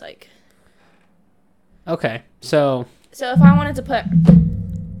what it looks like. Okay, so So if I wanted to put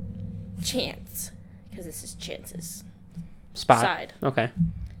Chance, because this is Chance's spot. side, Okay.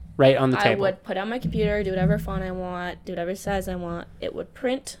 Right on the I table. would put on my computer, do whatever font I want, do whatever size I want. It would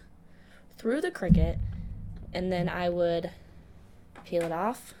print through the Cricut, and then I would peel it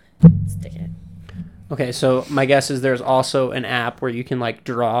off, stick it. Okay, so my guess is there's also an app where you can like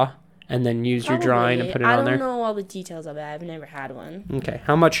draw and then use your drawing and put it I on don't there. know all the details of it. I've never had one. Okay,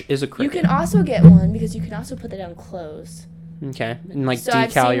 how much is a cricket? You can also get one because you can also put it on clothes. Okay, and like So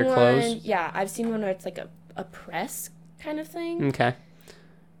I've decal seen your clothes. one- yeah, I've seen one where it's like a press kind of thing, Okay,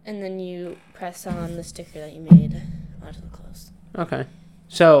 and then you press on the sticker that you made onto the clothes. okay.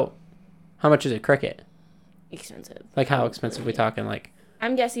 So, how much is a cricket? Expensive. Like how expensive we talking? Like,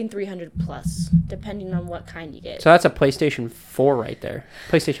 I'm guessing 300 plus, depending on what kind you get. so that's a PlayStation 4 right there.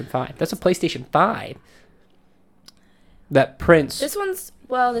 PlayStation 5. That's a PlayStation 5. That prints. This one's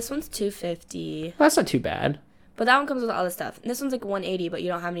 250, That's not too bad. but that one comes with all the stuff. And this one's like 180, but you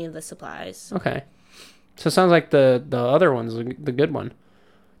don't have any of the supplies. Okay. So it sounds like the other one's the good one.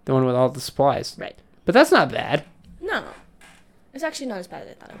 The one with all the supplies. Right. But that's not bad. No, it's actually not as bad as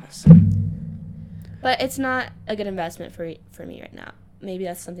I thought it was. But it's not a good investment for me right now. Maybe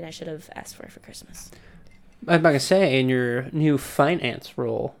that's something I should have asked for Christmas. I'm about to say, in your new finance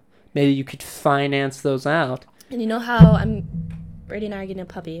role, maybe you could finance those out. And you know how Brady and I are getting a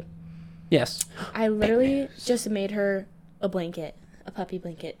puppy. Yes. I literally just made her a blanket, a puppy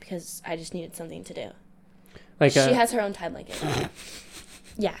blanket, because I just needed something to do. Like She has her own tie blanket.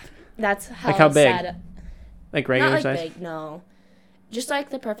 Yeah, that's how. Like how big? Sad. like regular Not like size? big, no. Just like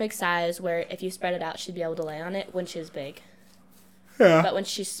the perfect size where if you spread it out, she'd be able to lay on it when she's big. Yeah. But when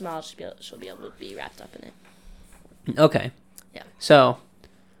she's small, she'll be able to be wrapped up in it. Okay. Yeah. So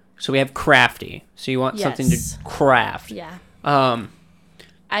we have crafty. So you want something Yes. to craft. Yeah. I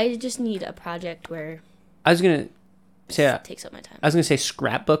I just need a project where was gonna say it takes up my time. I was gonna say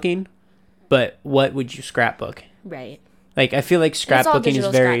scrapbooking, but what would you scrapbook? Right. Like I feel like And it's all scrapbooking is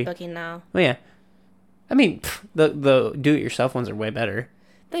digital very. scrapbooking now. Oh yeah. I mean, the do-it-yourself ones are way better.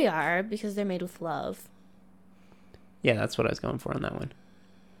 They are because they're made with love. Yeah, that's what I was going for on that one.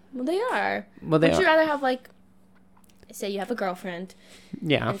 Well, they are. Well, they Would you are. rather have like, say you have a girlfriend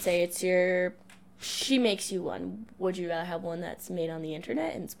Yeah. and say she makes you one. Would you rather have one that's made on the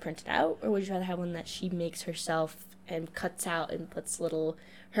internet and it's printed out, or would you rather have one that she makes herself and cuts out and puts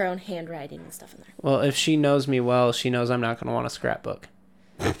her own handwriting and stuff in there? Well, if she knows me well, she knows I'm not going to want a scrapbook.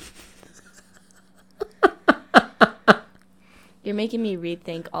 You're making me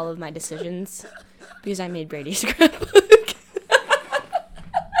rethink all of my decisions because I made Brady's scrapbook.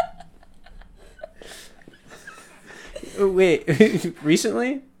 Wait,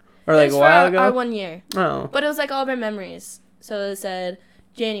 recently? Or It like was a for while our ago? 1 year. Oh. But it was like all of our memories. So it said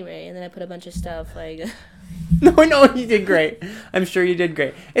January, and then I put a bunch of stuff like. No, you did great. I'm sure you did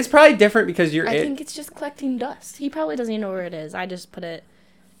great. It's probably different because I think it's just collecting dust. He probably doesn't even know where it is. I just put it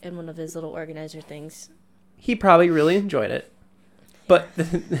in one of his little organizer things. He probably really enjoyed it. But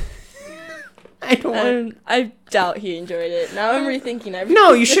I don't want. I doubt he enjoyed it. Now I'm rethinking everything.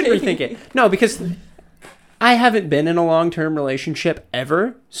 No, you shouldn't rethink it. No, because I haven't been in a long-term relationship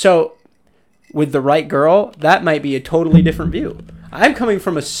ever. So with the right girl, that might be a totally different view. I'm coming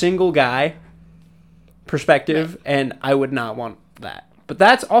from a single guy perspective, and I would not want that. But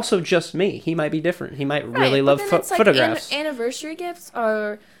that's also just me. He might be different. He might really love photographs. Anniversary gifts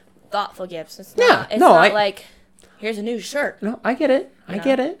are thoughtful gifts. It's Yeah, not, it's no, not like, here's a new shirt. No, I get it. I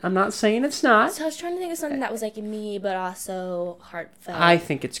get it. I'm not saying it's not. So I was trying to think of something that was like me, but also heartfelt. I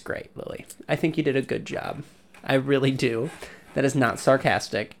think it's great, Lily. I think you did a good job. I really do. That is not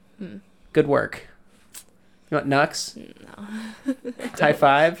sarcastic. Good work. You want Nux? No. High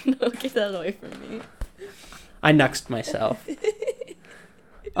five? No, get that away from me. I Nuxed myself.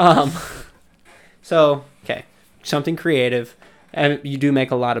 So, okay. Something creative. And you do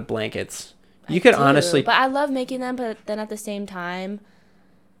make a lot of blankets. You could honestly... But I love making them, but then at the same time,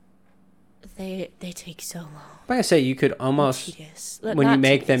 they take so long. Like I say, you could almost... Tedious. When you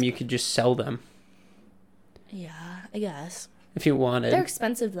make them, you could just sell them. Yeah, I guess. If you wanted. They're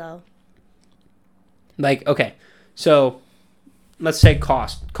expensive, though. Like, okay. So, let's say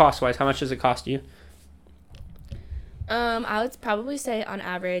cost. Cost-wise, how much does it cost you? I would probably say on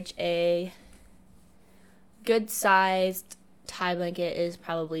average a good-sized tie blanket is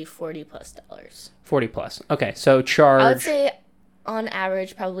probably $40+. $40+. Okay, so charge... I would say on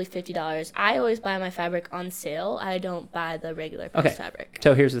average probably $50. I always buy my fabric on sale. I don't buy the regular price fabric.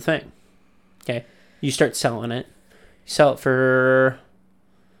 So here's the thing. Okay, you start selling it. You sell it for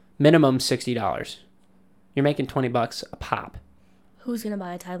minimum $60. You're making $20 a pop. Who's going to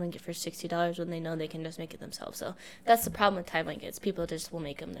buy a tie blanket for $60 when they know they can just make it themselves? So that's the problem with tie blankets. People just will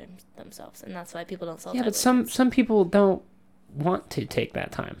make them themselves, and that's why people don't sell tie blankets. Yeah, but some people don't want to take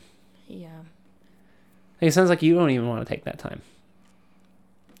that time. Yeah. It sounds like you don't even want to take that time.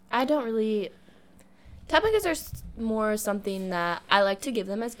 I don't really... Tie blankets are more something that I like to give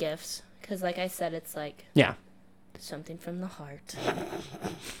them as gifts, because like I said, it's like... Yeah. Something from the heart.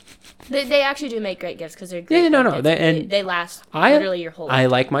 They actually do make great gifts because they're great. Yeah, no. They last literally your whole life. I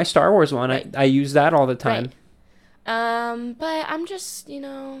like my Star Wars one. Right. I use that all the time. Right. But I'm just,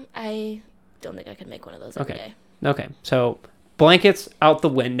 I don't think I could make one of those every day. Okay. So blankets out the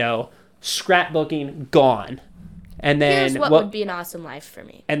window, scrapbooking gone. And then here's what would be an awesome life for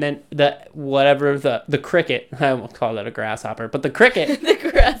me. And then the cricket, I won't call that a grasshopper, but the cricket.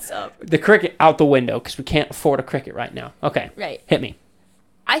 The cricket out the window because we can't afford a cricket right now. Okay. Right. Hit me.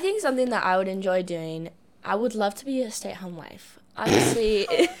 I think something that I would enjoy doing, I would love to be a stay-at-home wife. Obviously.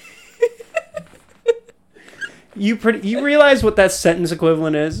 You realize what that sentence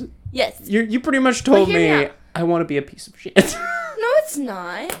equivalent is? Yes. You pretty much told me I want to be a piece of shit. No, it's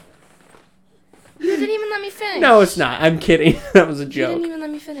not. You didn't even let me finish. No, it's not. I'm kidding. That was a joke. You didn't even let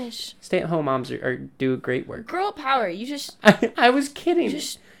me finish. Stay-at-home moms do great work. Girl power. You just... I was kidding.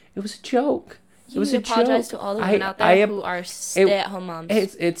 It was a joke. It was a joke. Apologize to all the women out there who are stay-at-home moms.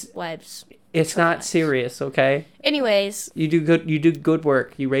 It's wives. It's not serious, okay? Anyways. You do good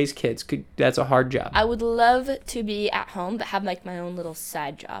work. You raise kids. That's a hard job. I would love to be at home, but have like my own little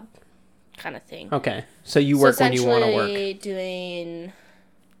side job kind of thing. Okay. So you work when you want to work. Essentially doing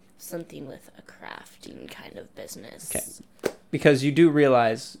something with a crafting kind of business. Okay. Because you do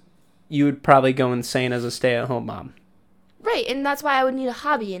realize you would probably go insane as a stay-at-home mom. Right, and that's why I would need a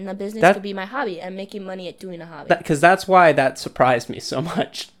hobby, and the business could be my hobby, and making money at doing a hobby. Because that's why that surprised me so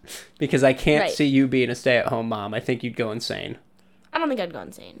much. Because I can't see you being a stay-at-home mom. I think you'd go insane. I don't think I'd go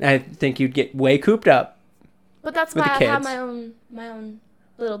insane. I think you'd get way cooped up. But that's why I have my own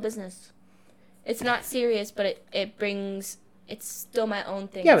little business. It's not serious, but it brings... It's still my own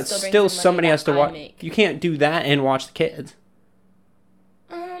thing. Yeah, but still somebody has to watch. You can't do that and watch the kids.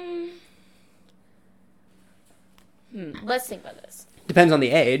 Let's think about this. Depends on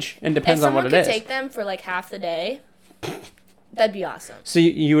the age and depends on what it is. If someone could take them for like half the day, that'd be awesome. So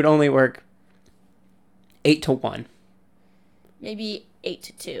you would only work 8 to 1. Maybe 8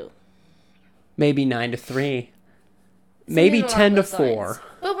 to 2. Maybe 9 to 3. Maybe 10 to 4.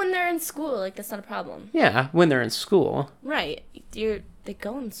 But when they're in school, like, that's not a problem. Yeah, when they're in school. Right. They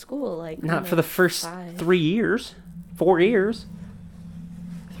go in school, like... Not for the first 3 years. 4 years.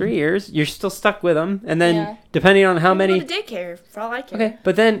 3 years. You're still stuck with them. And then, depending on how many... Go to daycare, for all I care. Okay,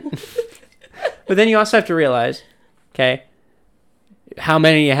 but then... but then you also have to realize, okay, how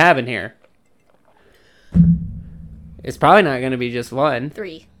many you have in here. It's probably not going to be just one.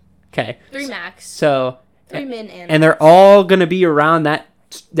 3. Okay. 3 max. So... 3 men and they're all going to be around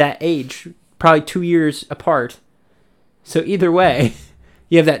that age, probably 2 years apart. So either way,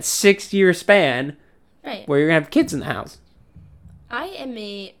 you have that 6-year span where you're going to have kids in the house. I am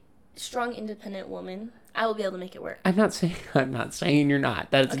a strong, independent woman. I will be able to make it work. I'm not saying you're not.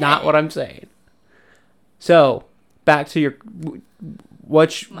 That's Okay. not what I'm saying. So, back to your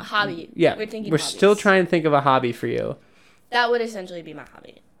My hobby. Yeah, We're we're still hobbies. trying to think of a hobby for you. That would essentially be my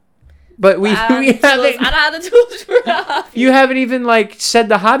hobby. But I don't have the tools for a hobby. you haven't even like said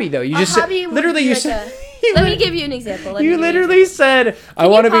the hobby though. You just hobby said, would literally be you like said Let me give you an example. you literally said I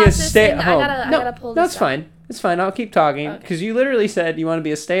want to be a pause this stay at thing? home. I No, gotta pull that's this up. fine. It's fine. I'll keep talking Okay. because you literally said you want to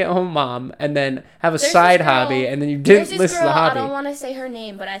be a stay-at-home mom and then have a There's side this girl- hobby, and then you There's didn't this list girl, the I hobby don't want to say her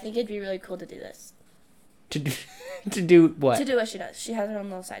name, but I think it'd be really cool to do this. to do, to do what? To do what she does. She has her own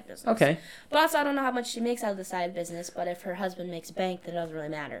little side business. Okay. But also, I don't know how much she makes out of the side business, but if her husband makes bank, then it doesn't really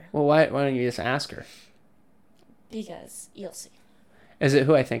matter. Well, why don't you just ask her? Because you'll see. Is it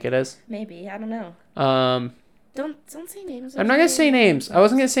who I think it is? Maybe. I don't know. Don't Don't say names. I'm not gonna say names. I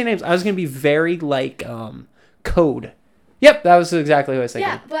wasn't gonna say names. I was gonna be very like code. Yep, that was exactly what I was thinking.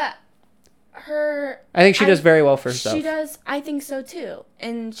 Yeah, but her... I think she does very well for herself. She does. I think so, too.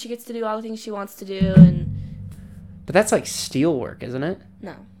 And she gets to do all the things she wants to do, and... But that's like steel work, isn't it?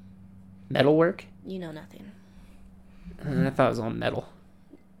 No. Metal work? You know nothing. I thought it was all metal.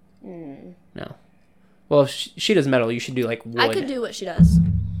 Mm. No. Well, if she does metal, you should do like wood. I could do what she does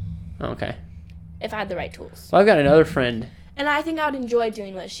Okay. if I had the right tools. Well, I've got another friend. And I think I would enjoy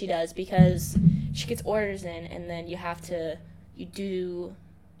doing what she does because she gets orders in, and then you do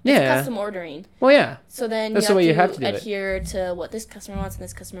Yeah. custom ordering. Well, yeah. So then That's the way you have to do it. adhere to what this customer wants and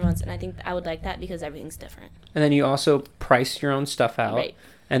this customer wants, and I think I would like that because everything's different. And then you also price your own stuff out. Right.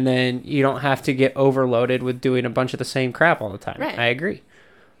 And then you don't have to get overloaded with doing a bunch of the same crap all the time. Right. I agree.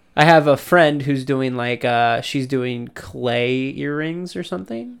 I have a friend who's doing like she's doing clay earrings or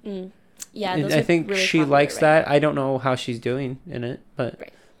something. Mm. Yeah, And those I are think really she popular likes right that. I don't know how she's doing in it, but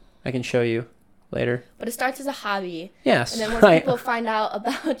Right. I can show you later. But it starts as a hobby, Yes. and then once people find out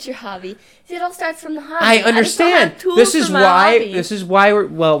about your hobby, see, it all starts from the hobby. I just don't understand. have tools This is for my why. hobby. This is why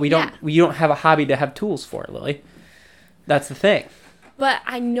we Yeah. don't have a hobby to have tools for, Lily. That's the thing. But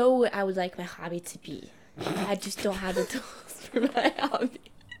I know what I would like my hobby to be. I just don't have the tools for my hobby.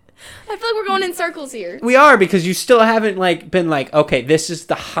 I feel like we're going in circles here. We are, because you still haven't like been like, okay, this is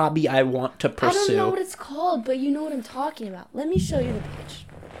the hobby I want to I pursue. don't know what it's called, but you know what I'm talking about. Let me show you the picture.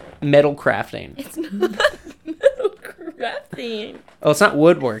 Metal crafting. It's not metal crafting. Oh, it's not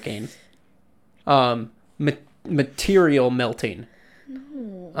woodworking. Material melting.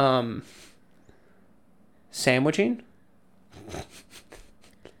 No. Sandwiching.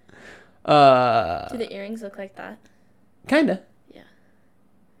 Do the earrings look like that? Kinda. Yeah.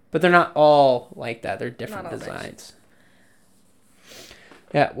 But they're not all like that. They're different Not all designs.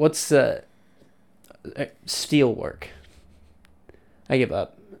 Yeah. What's the steel work? I give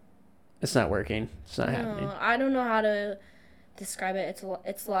up. It's not working. It's not happening. No, I don't know how to describe it.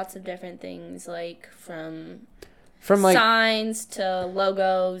 It's lots of different things, like from From like signs to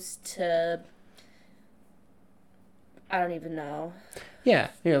logos to I don't even know. yeah.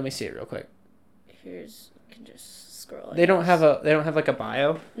 Here, let me see it real quick. You can just scroll. I They don't guess. have like a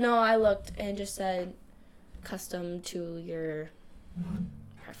bio. No, I looked and it just said custom to your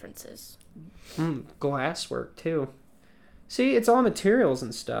preferences. Glass work too. See, it's all materials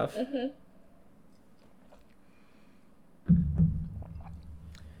and stuff.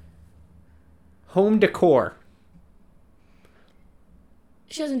 Home decor.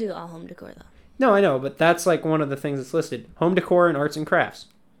 She doesn't do all home decor though. No, I know, but that's like one of the things that's listed. Home decor and arts and crafts.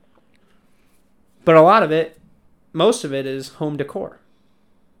 But a lot of it, most of it is home decor.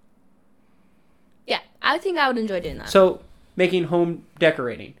 Yeah, I think I would enjoy doing that. So, making home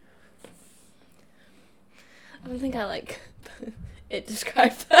decorating. I don't think I like it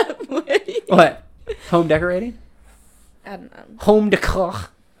described that way. What? Home decorating? I don't know. Home decor.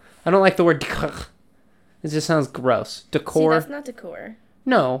 I don't like the word decor. It just sounds gross. See, Decor. that's not decor.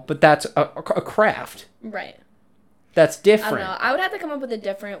 No, but that's a craft. Right. That's I different. don't know. I would have to come up with a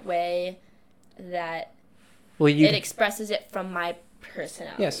different way that Well, you. it expresses it from my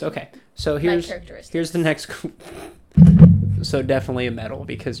personality. Yes. Okay. So My here's characteristics. the next. So definitely a metal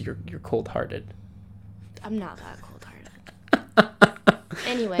because you're cold-hearted. I'm not that cold-hearted.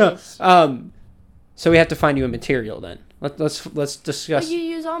 Anyways. No, so we have to find you a material then. Let's But discuss. you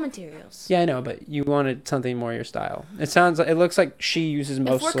use all materials. Yeah, I know, but you wanted something more your style. It looks like she uses If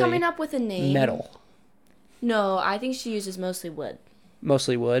mostly we're coming up with a name. metal, No, I think she uses mostly wood.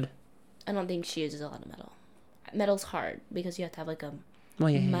 mostly wood. I don't think she uses a lot of metal. Metal's hard because you have to have like a Well,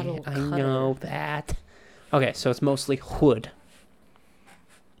 yeah, metal I cutter. know that. Okay, so it's mostly wood.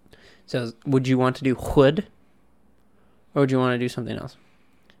 So would you want to do wood, or would you want to do something else?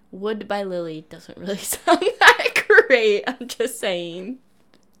 Wood by Lily doesn't really sound that great. I'm just saying.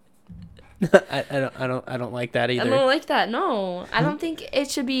 I don't like that either. I don't like that. No, I don't think it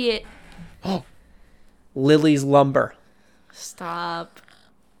should be. Lily's Lumber. Stop.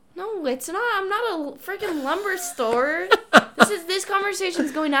 No, it's not. I'm not a freaking lumber store. This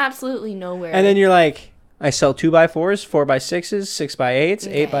conversation's going absolutely nowhere. And then you're like, I sell 2x4s, 4x6s, 6x8s,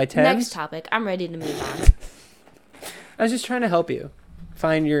 Okay, 8x10s. Next topic. I'm ready to move on. I was just trying to help you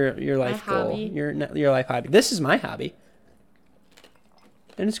find your life goal, hobby. your life hobby. This is my hobby,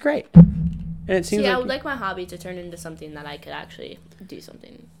 and it's great. And it seems See, I like would like my hobby to turn into something that I could actually do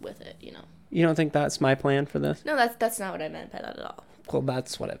something with it. You know. you don't think that's my plan for this? No, that's not what I meant by that at all. Well,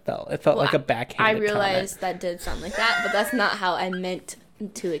 that's what it felt. It felt Well, like a backhanded I realized that did sound like that, but that's not how I meant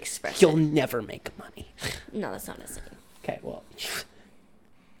to express You'll it. never make money. No, that's not what I'm saying. Okay, well,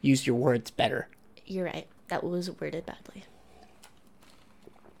 use your words better. You're right. That was worded badly.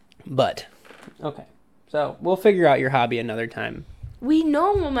 But, okay. So, we'll figure out your hobby another time. We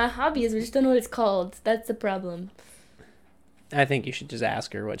know what my hobby is. We just don't know what it's called. That's the problem. I think you should just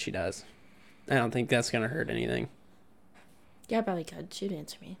ask her what she does. I don't think that's going to hurt anything. Yeah, I probably could. She'd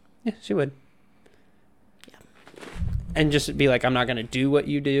answer me. Yeah, she would. Yeah. And just be like, I'm not going to do what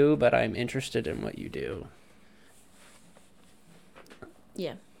you do, but I'm interested in what you do.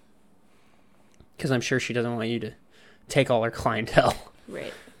 Yeah. Because I'm sure she doesn't want you to take all her clientele.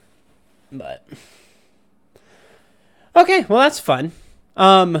 Right. But okay, well that's fun.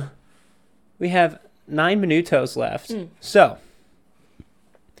 We have 9 minutos left. So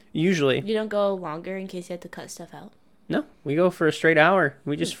usually You don't go longer in case you have to cut stuff out. no, we go for a straight hour.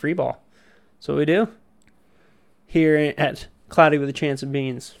 We just free ball. That's what we do here at Cloudy with a Chance of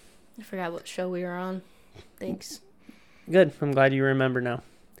Beans. I forgot what show we were on. Thanks. Good. I'm glad you remember now.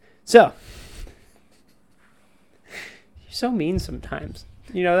 So you're so mean sometimes.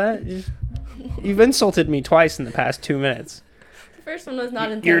 You know that? You've insulted me twice in the past 2 minutes. The first one was not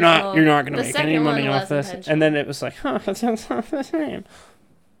You're intentional. not going to The make second any money one off was this. intentional. And then it was like, that's not the same.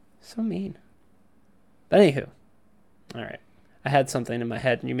 So mean. But anywho, all right. I had something in my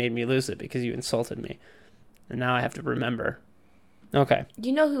head and you made me lose it because you insulted me. And now I have to remember. Okay.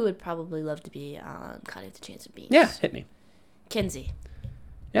 You know who would probably love to be on Cloudy with a Chance of Beans? Yeah, hit me. Kenzie.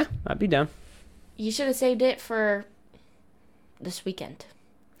 Yeah, I'd be down. You should have saved it for this weekend.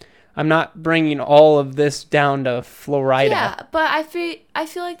 I'm not bringing all of this down to Florida. Yeah, but I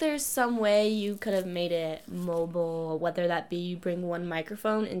feel like there's some way you could have made it mobile, whether that be you bring one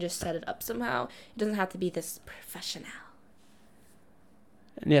microphone and just set it up somehow. It doesn't have to be this professional.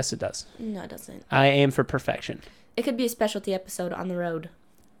 Yes, it does. No, it doesn't. I aim for perfection. It could be a specialty episode on the road.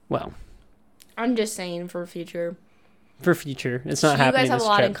 Well, I'm just saying for future. for future. It's not You happening guys have this a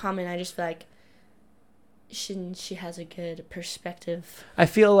lot in trip. common. I just feel like she has a good perspective. I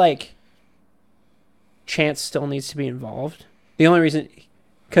feel like Chance still needs to be involved. The only reason,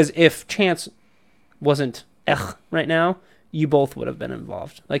 because if Chance wasn't right now, you both would have been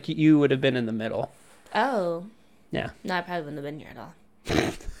involved. Like you would have been in the middle. Oh. Yeah. No, I probably wouldn't have been here at all.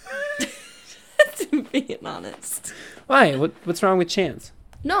 To be honest. Why? What's wrong with Chance?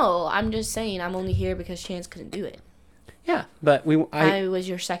 No, I'm just saying I'm only here because Chance couldn't do it. Yeah, but I was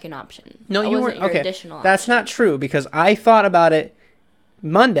your second option. No, I you wasn't weren't. your Okay, additional that's option. not true because I thought about it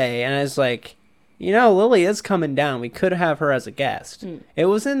Monday and I was like, you know, Lily is coming down. We could have her as a guest. It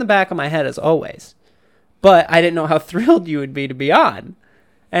was in the back of my head as always, but I didn't know how thrilled you would be on.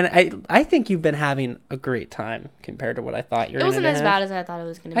 And I think you've been having a great time compared to what I thought you were. It wasn't gonna as have. bad as I thought it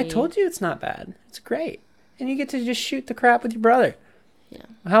was going to be. I told you it's not bad. It's great, and you get to just shoot the crap with your brother. Yeah.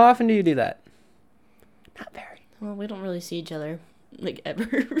 How often do you do that? Not very. Well, we don't really see each other, like,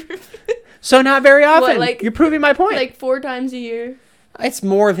 ever. So not very often. like- You're proving my point. like 4 times a year. It's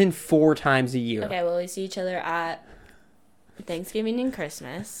more than 4 times a year. Okay, well, we see each other at Thanksgiving and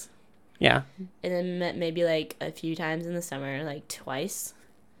Christmas. Yeah. And then maybe, like, a few times in the summer, like, twice.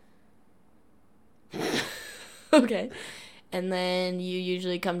 Okay. And then you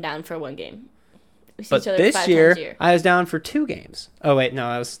usually come down for 1 game. We see But each other this 5 year, times a year. I was down for 2 games. Oh, wait, no,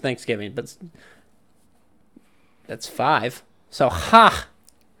 that was Thanksgiving, but that's 5. So,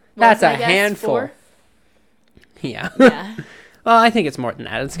 that's I a guess handful. 4? Yeah. Yeah. Well, I think it's more than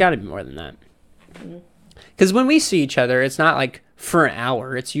that. It's got to be more than that. Because when we see each other, it's not like for an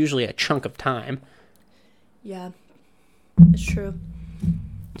hour. It's usually a chunk of time. Yeah. It's true.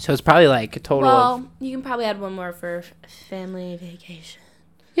 So it's probably like a total of... Well, you can probably add 1 more for family vacation.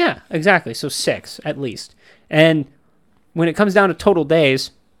 Yeah, exactly. So 6 at least. And when it comes down to total days,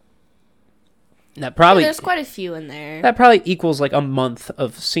 that probably... Yeah, there's quite a few in there. That probably equals like a month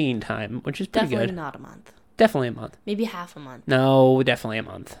of seeing time, which is pretty Definitely good. not a month. Definitely a month. Maybe half a month. No, definitely a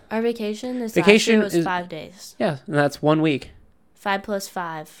month. Our vacation this Vacation last year was is- 5 days. Yeah, and that's 1 week. 5 plus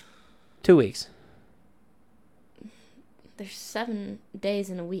 5. 2 weeks. There's 7 days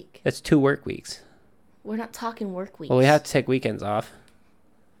in a week. That's 2 work weeks. We're not talking work weeks. Well, we have to take weekends off.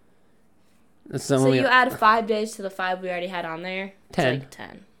 That's the So only... you add 5 days to the 5 we already had on there? 10. It's like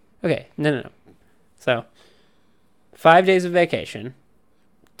 10. Okay, no. So, 5 days of vacation.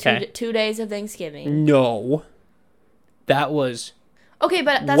 Okay. 2 days of Thanksgiving. No. That was... Okay,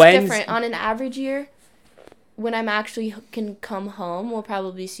 but that's different. On an average year, when I'm actually can come home, we'll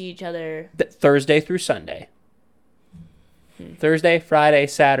probably see each other. Thursday through Sunday. Thursday, Friday,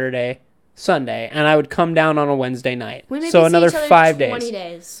 Saturday, Sunday. And I would come down on a Wednesday night. We maybe so see another each other 5 20 days.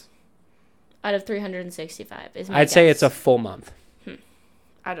 days out of 365 is my I'd say guess. it's a full month.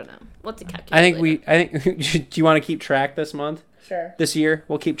 I don't know. What's the calculator? I think do you want to keep track this month? Sure. This year,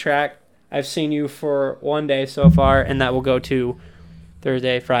 we'll keep track. I've seen you for 1 day so far, and that will go to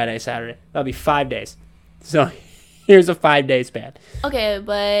Thursday, Friday, Saturday. That'll be 5 days. So here's a 5-day span. Okay,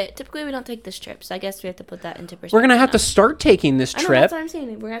 but typically we don't take this trip, so I guess we have to put that into perspective. We're gonna have to start taking this I know, trip. that's what I'm saying.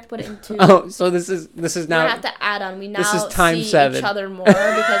 We're gonna have to put it into. Oh, so this is We're now. gonna have to add on. We now This is time see 7. each other more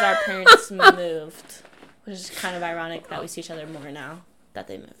because our parents moved, which is kind of ironic that we see each other more now that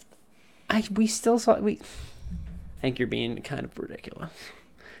they moved. We still saw we. I think you're being kind of ridiculous.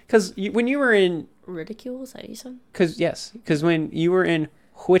 Because when you were in, Ridicule? Is that what you said? because when you were in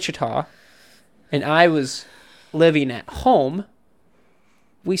Wichita, and I was living at home,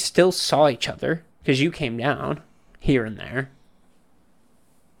 we still saw each other because you came down here and there.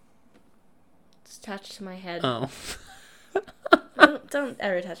 It's attached to my head. Oh. Don't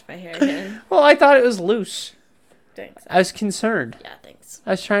ever touch my hair again. Well, I thought it was loose. Thanks. I was concerned. Yeah, thanks.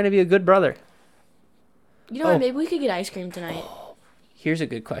 I was trying to be a good brother. You know what? Maybe we could get ice cream tonight. Here's a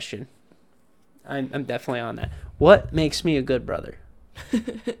good question. I'm definitely on that. What makes me a good brother?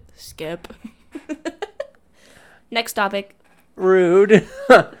 Skip. Next topic. Rude.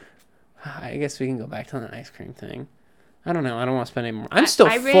 I guess we can go back to the ice cream thing. I don't know. I don't want to spend any more. I'm still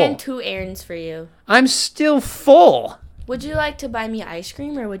I full. ran 2 errands for you. I'm still full. Would you like to buy me ice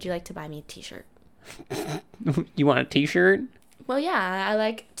cream or would you like to buy me a t-shirt? You want a t-shirt? Well, yeah, I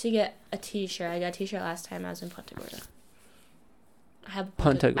like to get a t-shirt. I got a t-shirt last time I was in Punta Gorda. I have a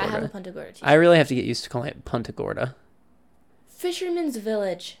Punta I have a Gorda. Punta Gorda t-shirt. I really have to get used to calling it Punta Gorda. Fisherman's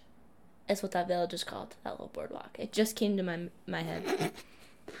Village is what that village is called, that little boardwalk. It just came to my head.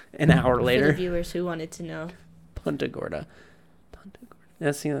 An hour For the later. viewers who wanted to know. Punta Gorda. Punta Gorda.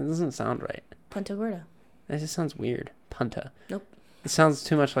 That doesn't sound right. Punta Gorda. That just sounds weird. Punta. Nope. It sounds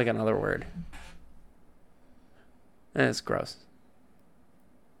too much like another word. And it's gross.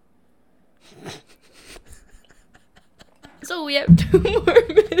 So we have 2 more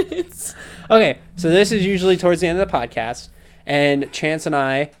minutes. Okay, so this is usually towards the end of the podcast, and Chance and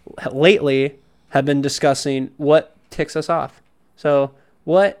I lately have been discussing what ticks us off. So,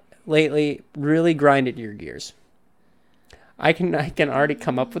 what lately really grinded your gears? I can already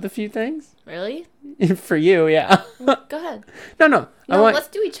come up with a few things. Really? For you, yeah. Go ahead. No. No, let's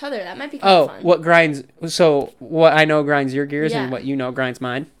do each other. That might be kind of fun. What grinds? So, what I know grinds your gears, Yeah. and what you know grinds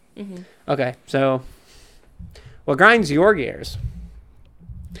mine. Mm-hmm. Okay, so what grinds your gears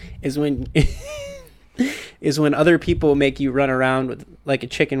is when other people make you run around with like a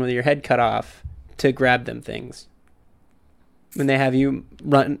chicken with your head cut off to grab them things. When they have you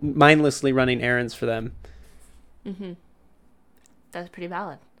mindlessly running errands for them. Mm-hmm. That's pretty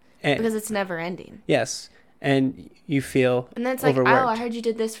valid. And, Because it's never ending. yes, and you feel And then it's like, overworked. oh, I heard you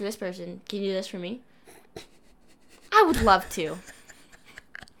did this for this person. Can you do this for me? I would love to.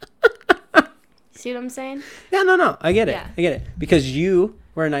 See what I'm saying? Yeah, no, I get it. Yeah. I get it. Because you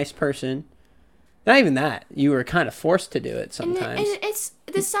were a nice person. Not even that. You were kind of forced to do it sometimes. And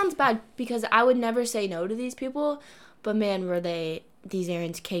this sounds bad because I would never say no to these people, but man, were these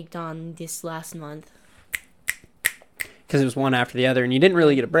errands caked on this last month. Because it was one after the other, and you didn't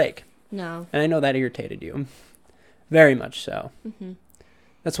really get a break. No. And I know that irritated you. Very much so. Mm-hmm.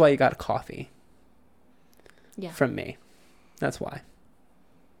 That's why you got a coffee. Yeah. From me. That's why.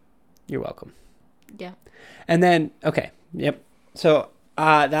 You're welcome. Yeah. And then, okay. Yep. So,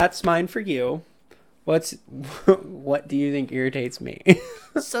 that's mine for you. What do you think irritates me?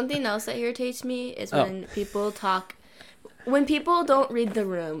 Something else that irritates me is Oh. when people don't read the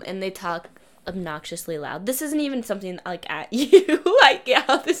room and they talk obnoxiously loud. This isn't even something like at you. I get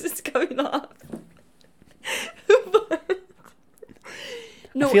how this is coming off. But,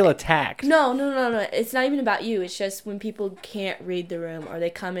 no, I feel attacked. No. It's not even about you. It's just when people can't read the room or they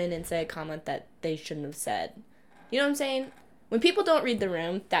come in and say a comment that they shouldn't have said. You know what I'm saying? When people don't read the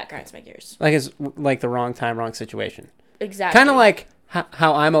room, that grinds my gears. Like it's like the wrong time, wrong situation. Exactly. Kind of like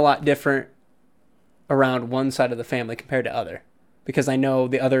how I'm a lot different around one side of the family compared to other. because I know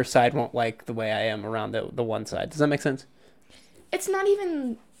the other side won't like the way I am around the one side. Does that make sense? It's not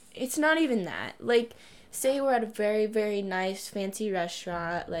even that. Like, say we're at a very, very nice, fancy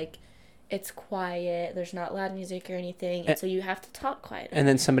restaurant, like, it's quiet, there's not loud music or anything, and so you have to talk quiet. And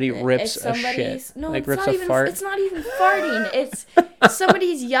then somebody rips a shit. No, like it's rips not a even, fart. it's not even farting. It's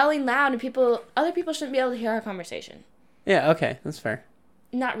somebody's yelling loud, and other people shouldn't be able to hear our conversation. Yeah, okay, that's fair.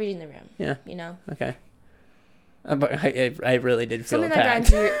 Not reading the room. Yeah. You know? Okay. But I really did feel Something attacked.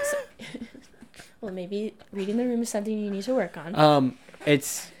 that grinds your... Well, maybe reading the room is something you need to work on.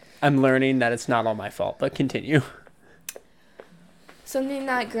 I'm learning that it's not all my fault, but continue. Something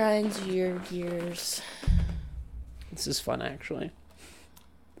that grinds your gears. This is fun, actually.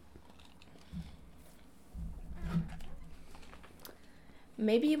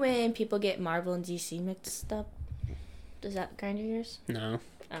 Maybe when people get Marvel and DC mixed up. Does that grind your gears? No.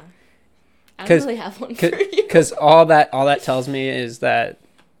 Oh. I don't really have one for you. Because all that tells me is that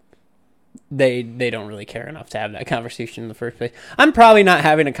they don't really care enough to have that conversation in the first place. I'm probably not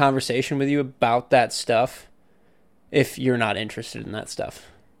having a conversation with you about that stuff if you're not interested in that stuff.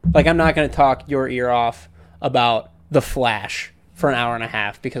 Like, I'm not going to talk your ear off about The Flash for an hour and a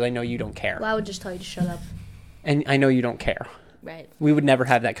half because I know you don't care. Well, I would just tell you to shut up. And I know you don't care. Right. We would never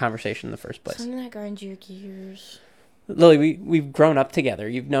have that conversation in the first place. Something that grinds your gears. Lily, we've grown up together.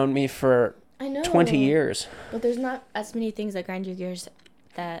 You've known me for I know 20 years. But there's not as many things that grind your gears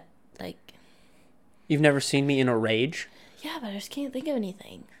that, like... You've never seen me in a rage? Yeah, but I just can't think of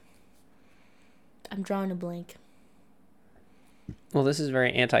anything. I'm drawing a blank. Well, this is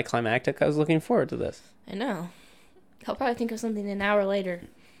very anticlimactic. I was looking forward to this. I know. I'll probably think of something an hour later.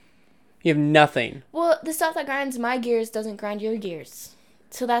 You have nothing. Well, the stuff that grinds my gears doesn't grind your gears.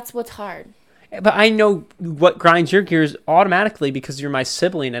 So that's what's hard. But I know what grinds your gears automatically because you're my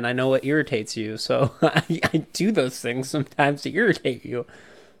sibling and I know what irritates you. So I do those things sometimes to irritate you.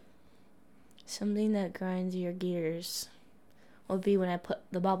 Something that grinds your gears would be when I put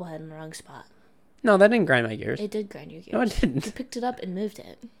the bobblehead in the wrong spot. No, that didn't grind my gears. It did grind your gears. No, it didn't. You picked it up and moved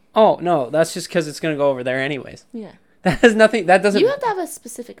it. Oh, no, that's just because it's going to go over there anyways. Yeah. That has nothing, that doesn't... You have to have a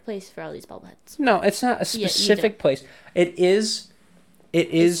specific place for all these bobbleheads. No, it's not a specific place. It is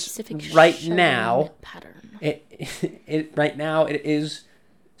Specific right now. Pattern. It right now it is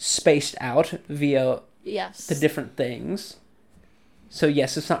spaced out via Yes. the different things. So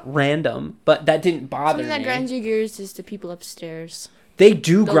yes, it's not random, but that didn't bother Something me. that grinds your gears is the people upstairs. They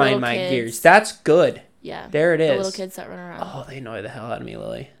do The grind little my kids. gears. That's good. Yeah. There it The is. little kids that run around. Oh, they annoy the hell out of me,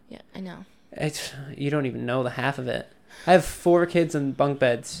 Lily. Yeah, I know. You don't even know the half of it. I have 4 kids in bunk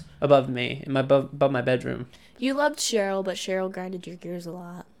beds above me, above my bedroom. You loved Cheryl, but Cheryl grinded your gears a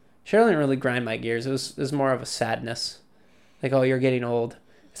lot. Cheryl didn't really grind my gears. It was more of a sadness. Like, oh, you're getting old.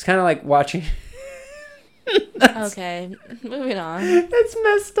 It's kind of like watching... Okay, moving on. That's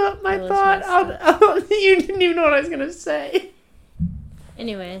messed up, my That was thought. messed You didn't even know what I was going to say.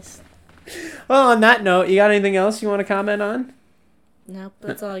 Anyways. Well, on that note, you got anything else you want to comment on? Nope,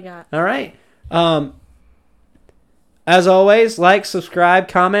 that's all I got. All right. As always, like, subscribe,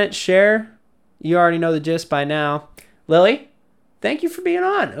 comment, share. You already know the gist by now. Lily, thank you for being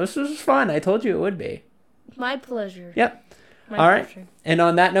on. This was fun. I told you it would be. My pleasure. Yep. My All right. pleasure. And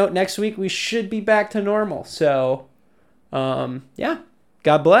on that note, next week we should be back to normal. So, yeah.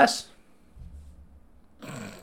 God bless.